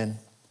option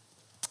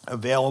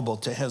available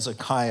to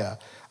Hezekiah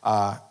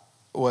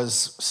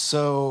was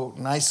so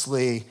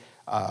nicely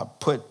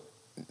put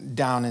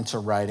down into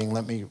writing.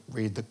 Let me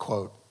read the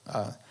quote.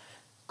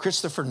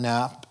 Christopher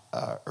Knapp,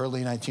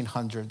 early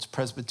 1900s,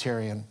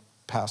 Presbyterian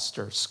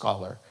pastor,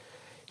 scholar,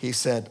 he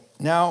said,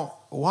 "Now,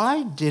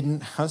 why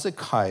didn't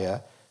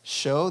Hezekiah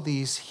show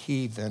these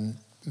heathen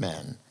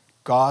men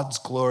God's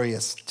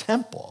glorious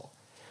temple,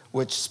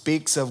 which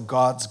speaks of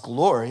God's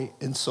glory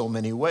in so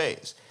many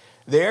ways?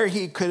 There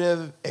he could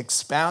have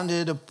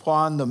expounded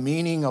upon the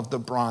meaning of the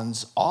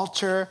bronze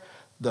altar,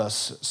 the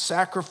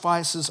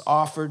sacrifices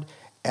offered,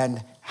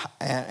 and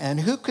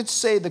who could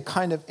say the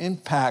kind of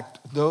impact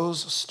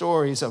those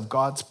stories of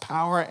God's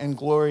power and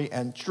glory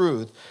and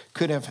truth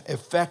could have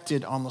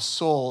effected on the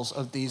souls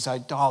of these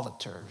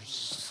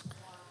idolaters?"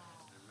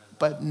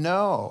 But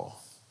no.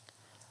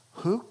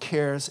 Who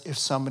cares if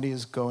somebody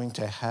is going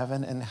to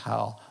heaven and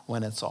hell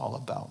when it's all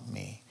about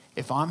me?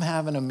 If I'm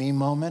having a me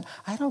moment,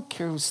 I don't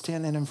care who's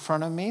standing in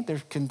front of me, their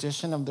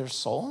condition of their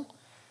soul.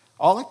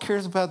 All I care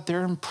is about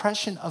their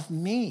impression of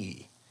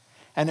me.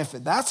 And if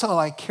that's all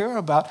I care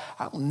about,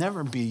 I'll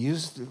never be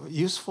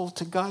useful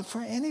to God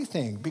for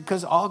anything,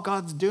 because all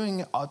God's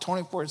doing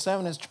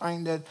 24/7 is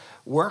trying to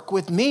work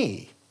with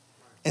me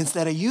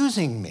instead of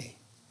using me.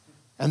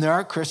 And there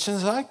are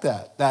Christians like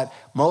that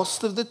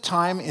most of the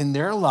time in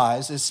their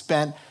lives is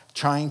spent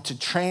trying to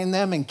train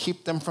them and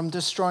keep them from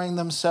destroying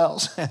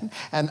themselves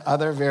and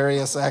other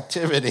various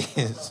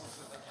activities.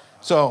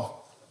 So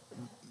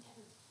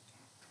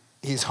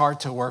he's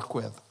hard to work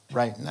with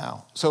right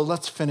now. So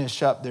let's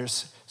finish up.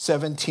 There's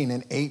 17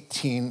 and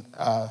 18.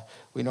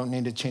 We don't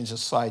need to change the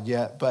slide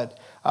yet, but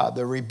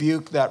the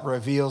rebuke that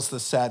reveals the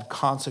sad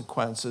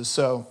consequences.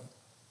 So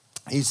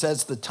he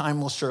says the time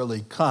will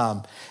surely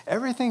come.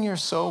 Everything you're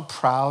so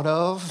proud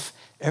of,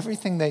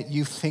 everything that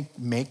you think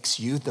makes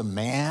you the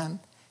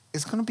man,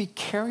 is going to be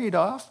carried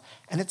off,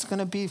 and it's going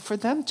to be for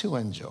them to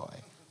enjoy.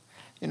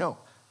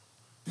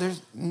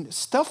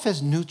 Stuff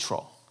is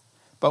neutral,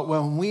 but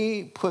when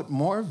we put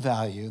more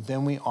value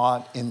than we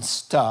ought in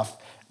stuff,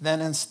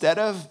 then instead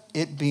of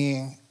it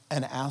being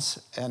an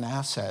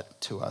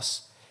asset to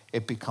us,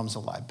 it becomes a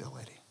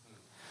liability.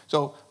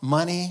 So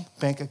money,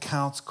 bank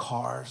accounts,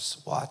 cars,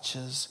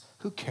 watches,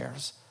 who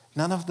cares?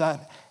 None of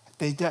that,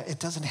 it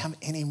doesn't have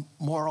any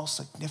moral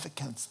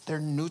significance. They're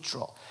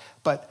neutral.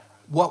 But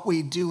what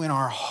we do in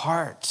our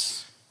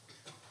hearts,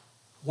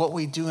 when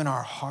we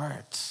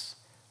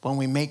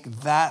make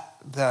that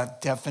the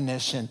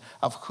definition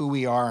of who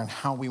we are and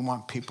how we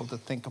want people to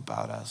think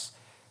about us,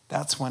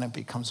 that's when it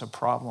becomes a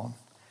problem.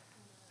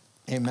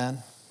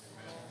 Amen?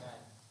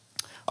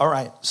 All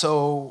right,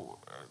 so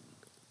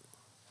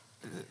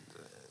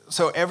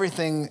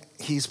everything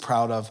he's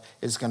proud of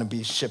is going to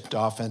be shipped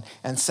off.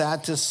 And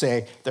sad to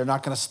say, they're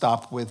not going to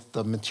stop with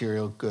the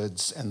material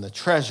goods and the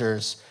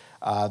treasures.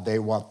 They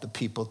want the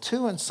people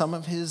too. And some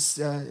of his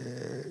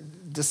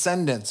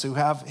descendants who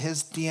have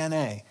his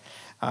DNA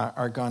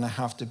are going to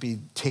have to be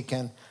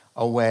taken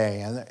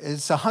away. And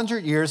it's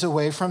 100 years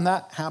away from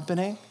that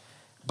happening.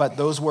 But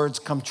those words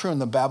come true.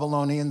 And the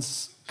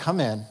Babylonians come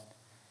in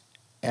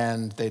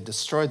and they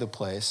destroy the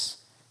place.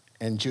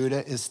 And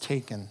Judah is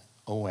taken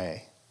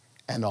away.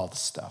 And all the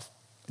stuff,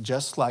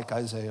 just like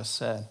Isaiah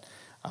said.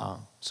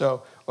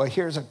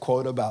 Here's a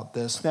quote about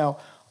this. Now,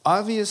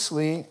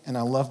 obviously, and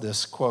I love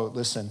this quote,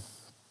 listen.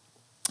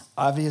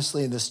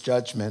 Obviously, this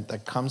judgment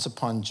that comes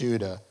upon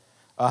Judah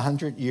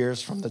 100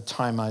 years from the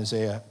time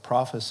Isaiah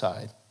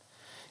prophesied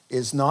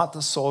is not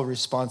the sole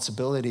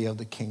responsibility of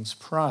the king's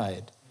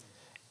pride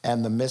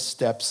and the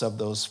missteps of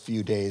those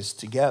few days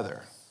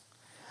together.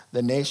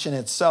 The nation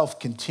itself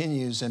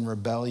continues in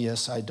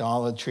rebellious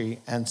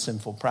idolatry and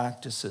sinful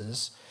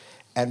practices,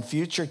 and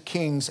future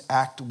kings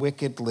act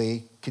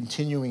wickedly,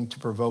 continuing to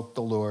provoke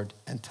the Lord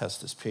and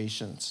test his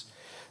patience.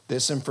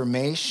 This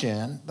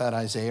information that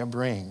Isaiah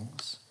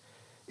brings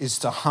is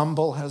to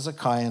humble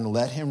Hezekiah and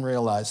let him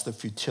realize the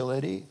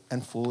futility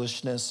and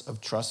foolishness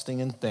of trusting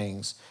in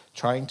things,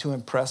 trying to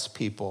impress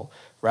people,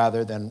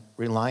 rather than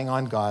relying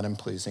on God and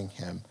pleasing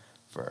him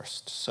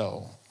first.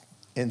 So,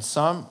 in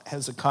sum,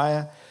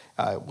 Hezekiah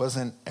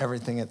wasn't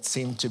everything it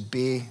seemed to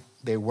be.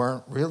 They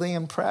weren't really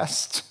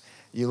impressed.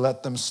 You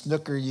let them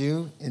snooker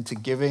you into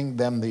giving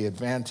them the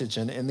advantage,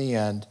 and in the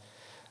end,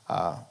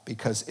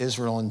 because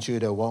Israel and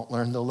Judah won't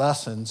learn the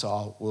lessons,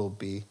 all will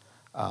be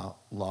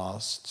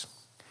lost.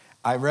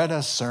 I read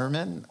a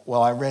sermon,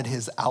 I read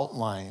his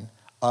outline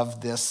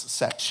of this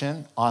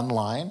section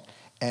online,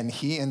 and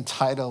he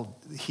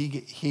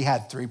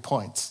had 3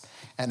 points.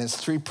 And his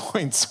 3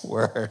 points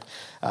were,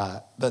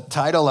 the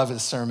title of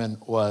his sermon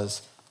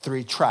was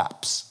 3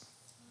 Traps.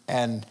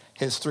 And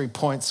his 3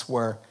 points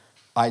were,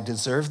 I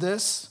deserve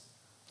this,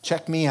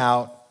 check me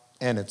out,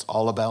 and it's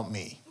all about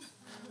me.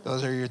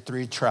 Those are your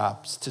 3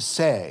 traps to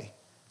say,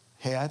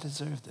 hey, I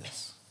deserve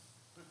this.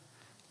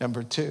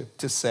 Number 2,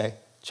 to say,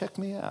 check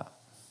me out.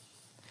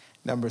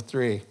 Number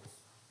 3,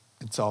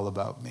 it's all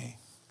about me.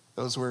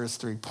 Those were his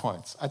 3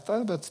 points. I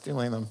thought about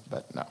stealing them,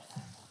 but no.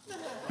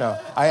 No,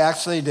 I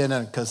actually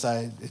didn't because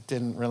it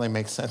didn't really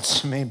make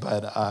sense to me,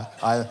 but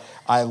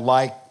I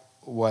like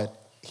what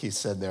he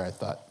said there. I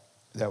thought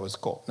that was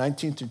cool.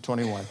 19 through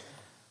 21.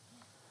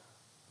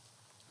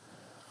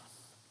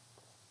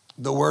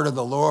 The word of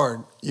the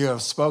Lord you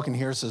have spoken,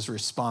 here's his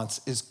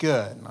response, is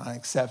good. And I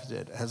accepted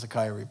it.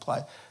 Hezekiah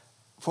replied,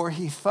 for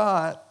he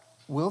thought,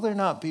 will there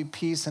not be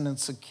peace and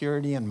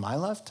security in my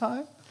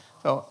lifetime?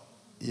 So,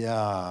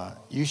 yeah,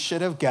 you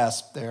should have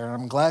gasped there.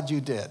 I'm glad you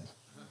did.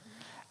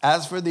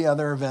 As for the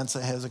other events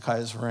of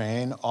Hezekiah's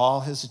reign,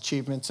 all his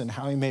achievements and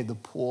how he made the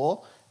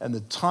pool and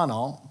the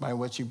tunnel by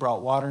which he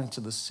brought water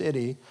into the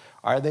city,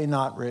 are they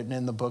not written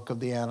in the book of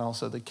the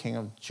annals of the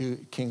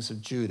kings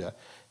of Judah?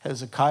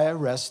 Hezekiah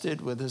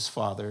rested with his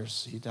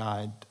fathers. He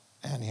died,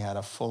 and he had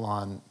a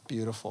full-on,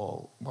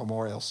 beautiful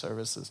memorial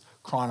services.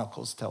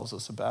 Chronicles tells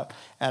us about.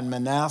 And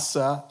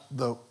Manasseh,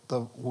 the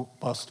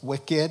most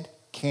wicked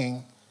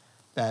king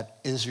that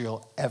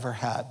Israel ever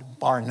had,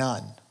 bar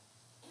none.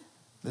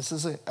 This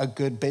is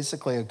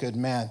basically a good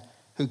man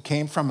who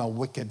came from a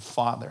wicked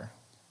father.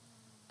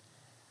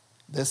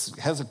 This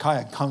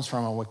Hezekiah comes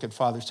from a wicked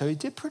father, so he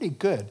did pretty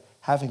good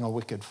having a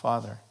wicked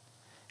father.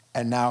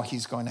 And now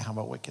he's going to have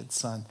a wicked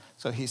son.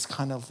 So he's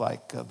kind of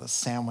like the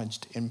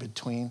sandwiched in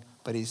between,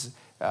 but he's,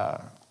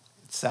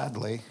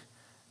 sadly,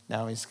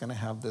 now he's going to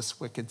have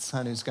this wicked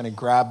son who's going to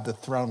grab the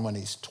throne when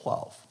he's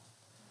 12.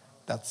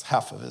 That's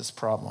half of his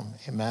problem.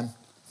 Amen?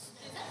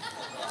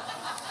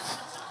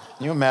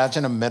 Can you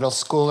imagine a middle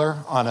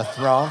schooler on a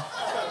throne?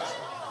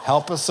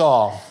 Help us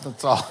all.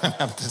 That's all I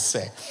have to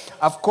say.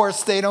 Of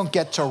course, they don't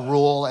get to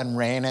rule and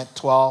reign at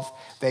 12.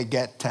 They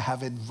get to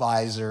have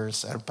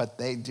advisors, but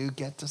they do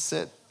get to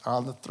sit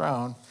on the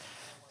throne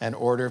and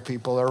order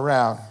people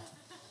around.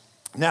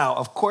 Now,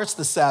 of course,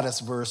 the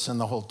saddest verse in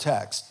the whole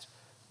text,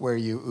 where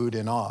you oohed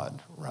and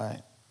awed,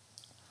 right?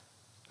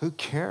 Who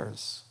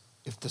cares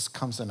if this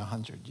comes in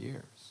 100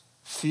 years?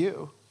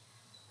 Few.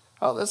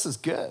 Oh, this is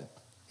good.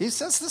 He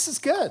says this is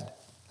good.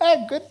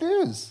 Hey, good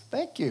news.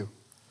 Thank you.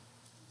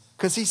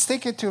 Because he's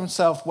thinking to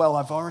himself, well,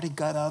 I've already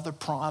got other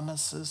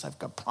promises. I've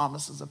got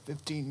promises of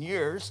 15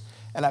 years,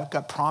 and I've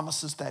got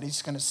promises that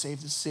he's going to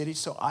save the city.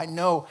 So I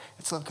know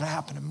it's not going to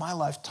happen in my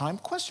lifetime.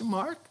 Question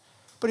mark.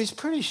 But he's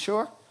pretty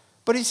sure.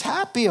 But he's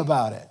happy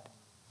about it.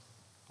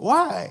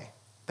 Why?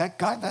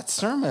 That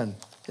sermon,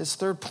 his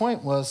 3rd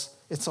point was,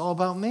 it's all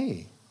about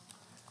me.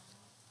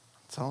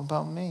 It's all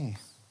about me.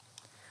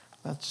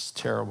 That's just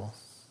terrible.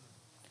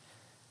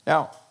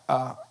 Now,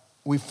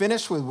 we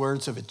finish with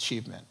words of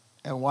achievement.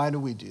 And why do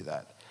we do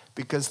that?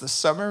 Because the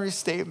summary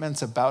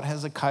statements about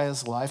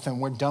Hezekiah's life, and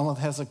we're done with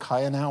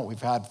Hezekiah now.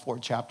 We've had 4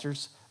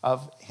 chapters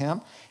of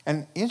him.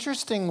 And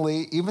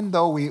interestingly, even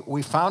though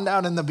we found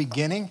out in the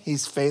beginning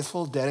he's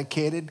faithful,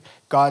 dedicated,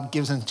 God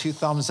gives him 2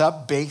 thumbs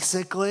up,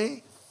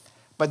 basically.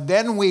 But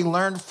then we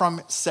learned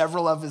from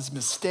several of his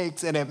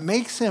mistakes, and it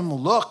makes him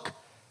look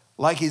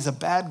like he's a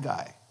bad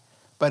guy.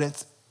 But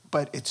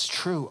it's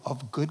true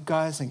of good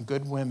guys and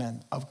good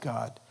women of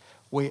God.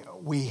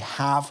 We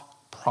have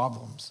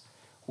problems.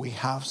 We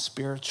have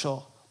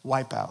spiritual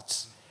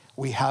wipeouts.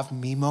 We have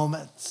me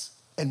moments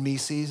and me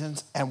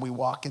seasons, and we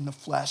walk in the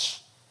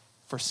flesh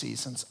for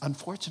seasons,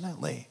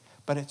 unfortunately.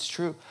 But it's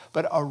true.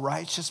 But a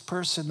righteous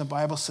person, the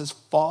Bible says,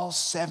 falls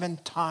 7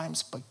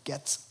 times but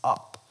gets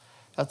up.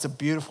 That's a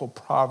beautiful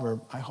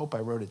proverb. I hope I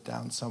wrote it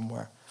down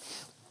somewhere.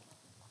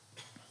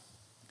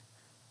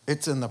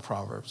 It's in the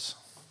Proverbs.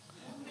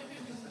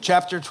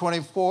 Chapter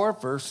 24,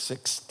 verse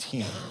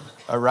 16.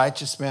 A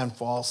righteous man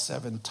falls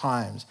 7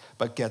 times,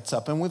 but gets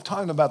up. And we've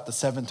talked about the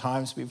 7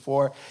 times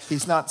before.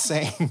 He's not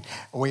saying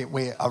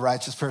a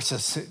righteous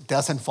person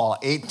doesn't fall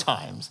 8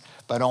 times,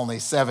 but only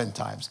 7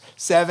 times.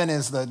 7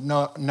 is the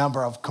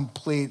number of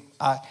complete.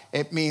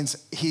 It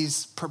means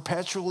he's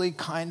perpetually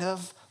kind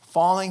of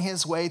falling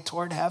his way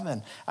toward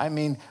heaven. I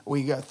mean,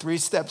 we got 3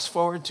 steps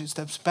forward, 2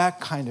 steps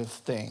back kind of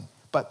thing.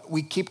 But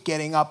we keep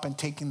getting up and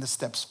taking the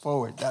steps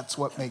forward. That's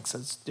what makes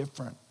us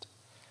different,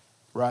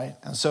 right?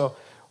 And so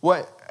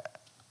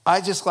I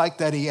just like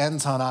that he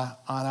ends on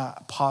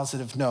a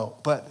positive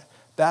note. But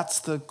that's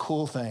the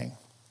cool thing.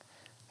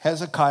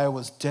 Hezekiah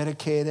was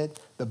dedicated.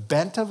 The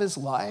bent of his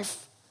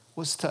life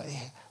was to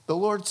the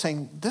Lord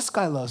saying, this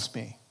guy loves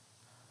me.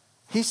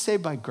 He's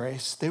saved by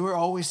grace. They were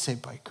always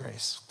saved by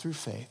grace through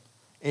faith.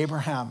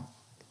 Abraham,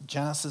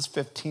 Genesis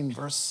 15,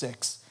 verse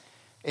 6.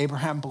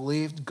 Abraham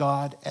believed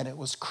God, and it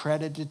was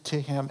credited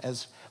to him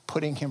as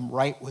putting him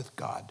right with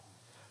God.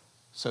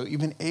 So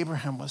even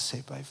Abraham was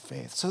saved by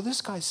faith. So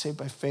this guy's saved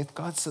by faith.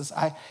 God says,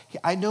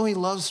 I know he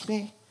loves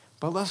me,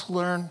 but let's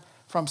learn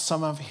from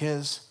some of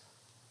his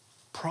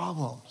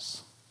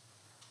problems.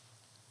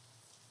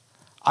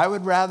 I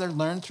would rather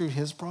learn through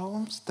his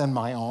problems than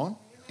my own.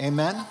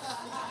 Amen?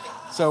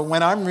 So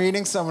when I'm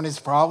reading somebody's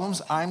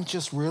problems, I'm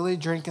just really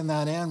drinking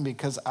that in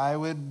because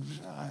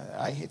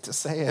I hate to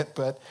say it,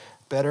 but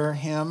better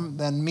him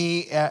than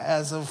me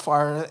as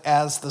far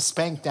as the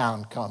spank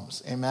down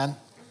comes. Amen?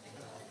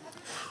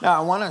 Now,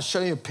 I want to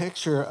show you a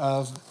picture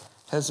of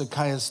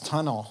Hezekiah's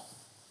tunnel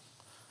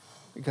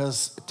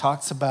because it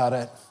talks about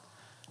it.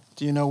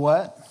 Do you know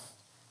what?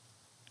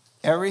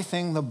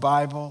 Everything the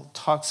Bible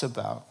talks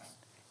about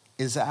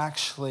is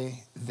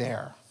actually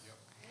there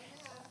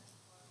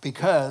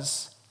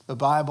because the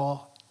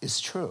Bible is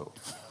true.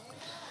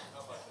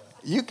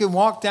 You can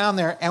walk down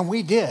there, and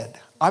we did.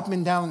 I've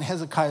been down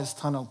Hezekiah's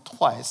tunnel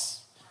twice.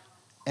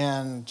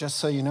 And just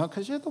so you know,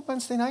 because you're the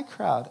Wednesday night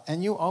crowd,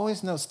 and you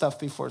always know stuff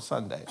before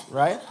Sunday,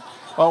 right?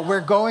 Well, we're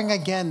going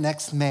again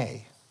next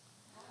May.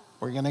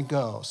 We're going to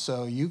go.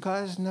 So you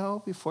guys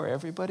know before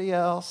everybody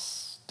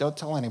else. Don't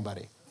tell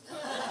anybody.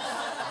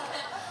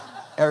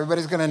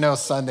 Everybody's going to know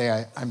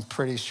Sunday, I'm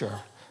pretty sure.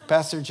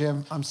 Pastor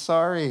Jim, I'm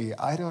sorry.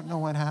 I don't know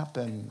what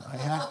happened.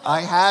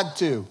 I had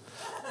to.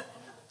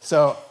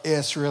 So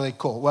it's really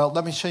cool. Well,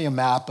 let me show you a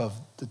map of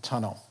the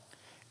tunnel.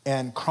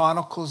 And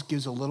Chronicles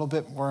gives a little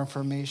bit more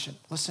information.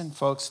 Listen,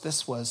 folks,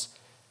 this was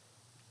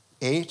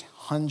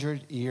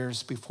 800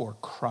 years before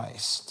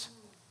Christ.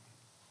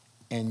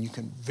 And you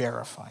can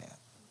verify it.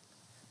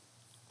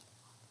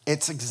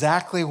 It's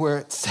exactly where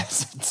it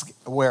says it's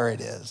where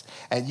it is.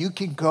 And you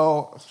can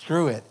go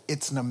through it.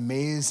 It's an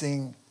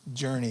amazing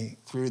journey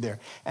through there.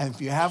 And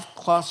if you have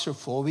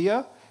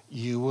claustrophobia,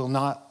 you will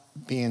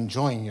not be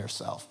enjoying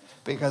yourself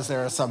because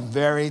there are some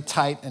very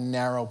tight and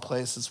narrow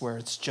places where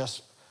it's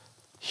just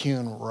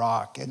hewn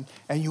rock.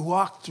 And you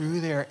walk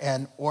through there,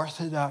 and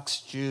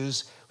Orthodox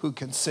Jews who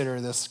consider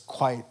this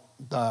quite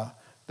the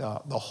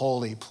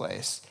holy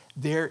place,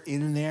 they're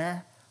in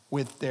there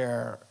with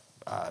their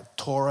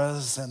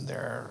Torahs and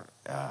their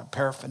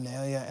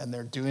paraphernalia, and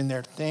they're doing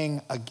their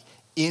thing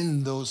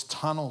in those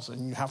tunnels,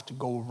 and you have to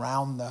go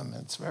around them.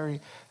 It's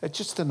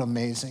just an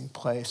amazing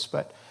place.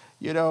 But,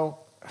 you know,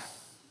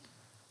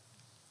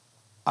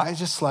 I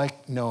just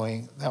like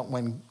knowing that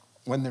when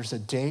there's a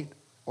date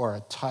or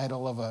a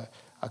title of a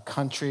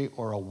country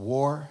or a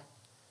war,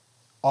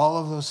 all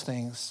of those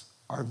things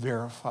are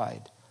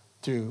verified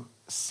through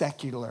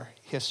secular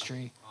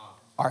history,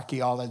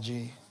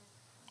 archaeology.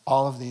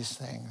 All of these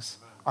things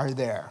are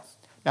there.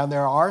 Now,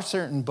 there are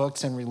certain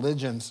books and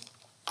religions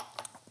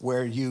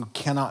where you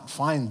cannot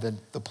find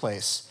the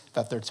place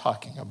that they're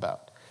talking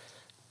about.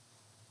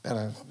 And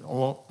I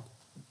won't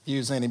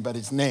use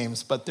anybody's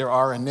names, but there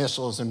are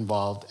initials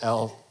involved,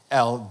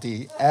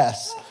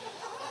 LDS.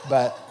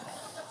 But,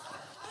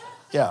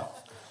 yeah,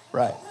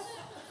 right.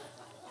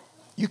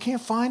 You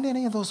can't find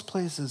any of those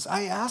places.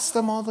 I ask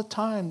them all the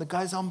time, the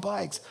guys on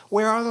bikes,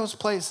 where are those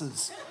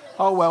places?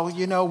 Oh, well,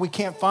 you know, we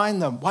can't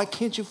find them. Why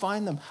can't you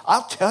find them?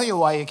 I'll tell you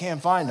why you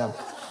can't find them.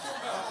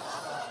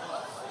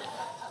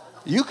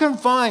 You can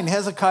find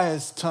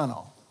Hezekiah's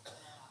tunnel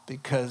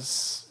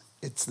because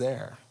it's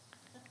there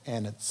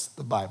and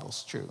the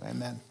Bible's true.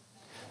 Amen.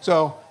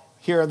 So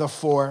here are the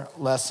 4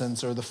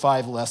 lessons, or the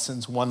 5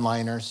 lessons,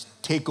 one-liners,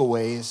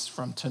 takeaways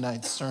from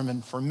tonight's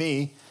sermon for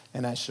me,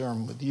 and I share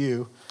them with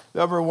you.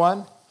 Number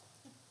 1,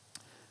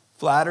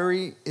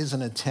 flattery is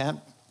an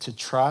attempt to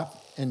trap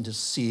and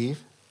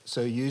deceive,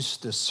 so use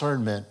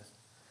discernment.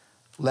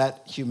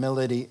 Let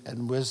humility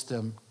and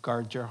wisdom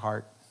guard your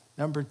heart.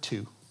 Number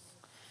 2,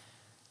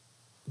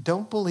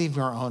 don't believe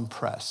your own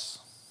press,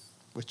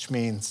 which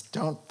means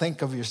don't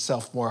think of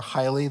yourself more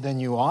highly than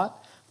you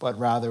ought, but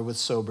rather with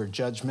sober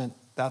judgment.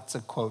 That's a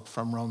quote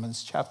from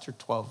Romans chapter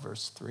 12,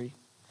 verse 3.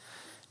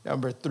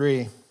 Number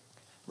 3,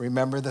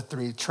 remember the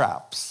 3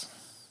 traps.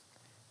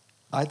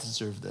 I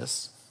deserve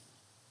this.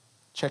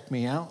 Check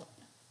me out.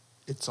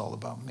 It's all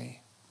about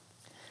me.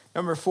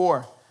 Number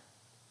 4,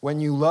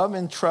 when you love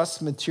and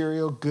trust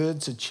material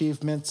goods,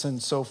 achievements,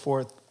 and so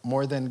forth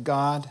more than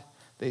God,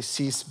 they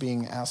cease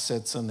being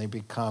assets and they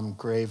become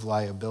grave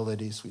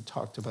liabilities. We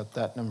talked about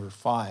that. Number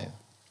 5,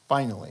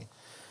 finally,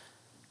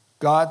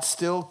 God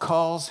still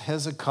calls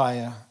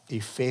Hezekiah a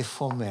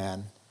faithful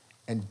man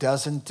and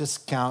doesn't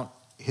discount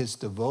his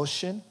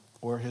devotion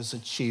or his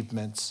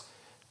achievements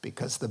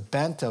because the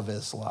bent of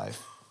his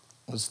life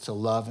was to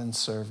love and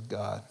serve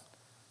God.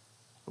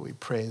 We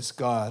praise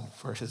God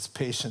for his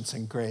patience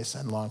and grace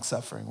and long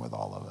suffering with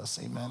all of us.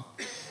 Amen.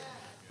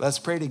 Let's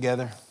pray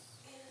together.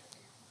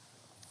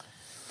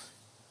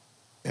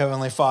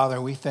 Heavenly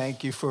Father, we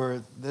thank you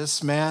for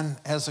this man,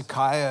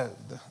 Hezekiah.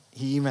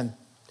 He even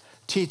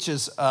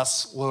teaches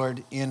us,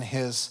 Lord, in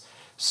his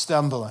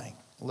stumbling.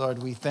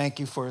 Lord, we thank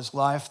you for his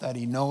life, that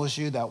he knows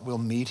you, that we'll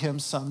meet him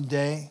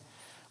someday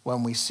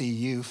when we see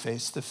you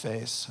face to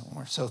face. And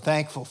we're so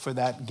thankful for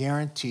that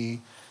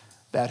guarantee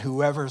that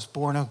whoever is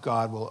born of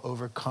God will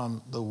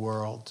overcome the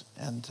world.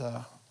 And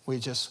we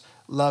just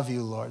love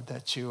you, Lord,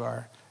 that you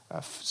are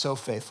so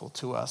faithful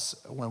to us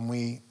when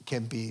we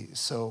can be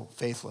so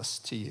faithless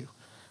to you.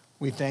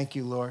 We thank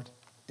you, Lord,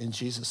 in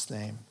Jesus'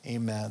 name.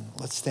 Amen.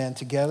 Let's stand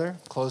together.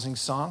 Closing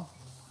song.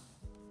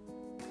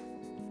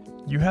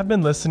 You have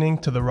been listening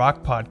to the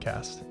Rock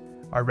Podcast.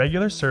 Our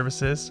regular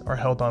services are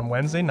held on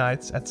Wednesday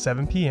nights at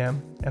 7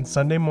 p.m. and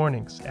Sunday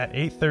mornings at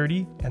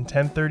 8:30 and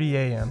 10:30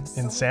 a.m.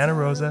 in Santa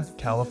Rosa,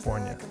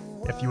 California.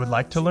 If you would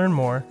like to learn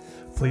more,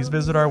 please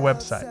visit our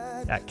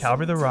website at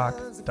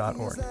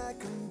calvarytherock.org.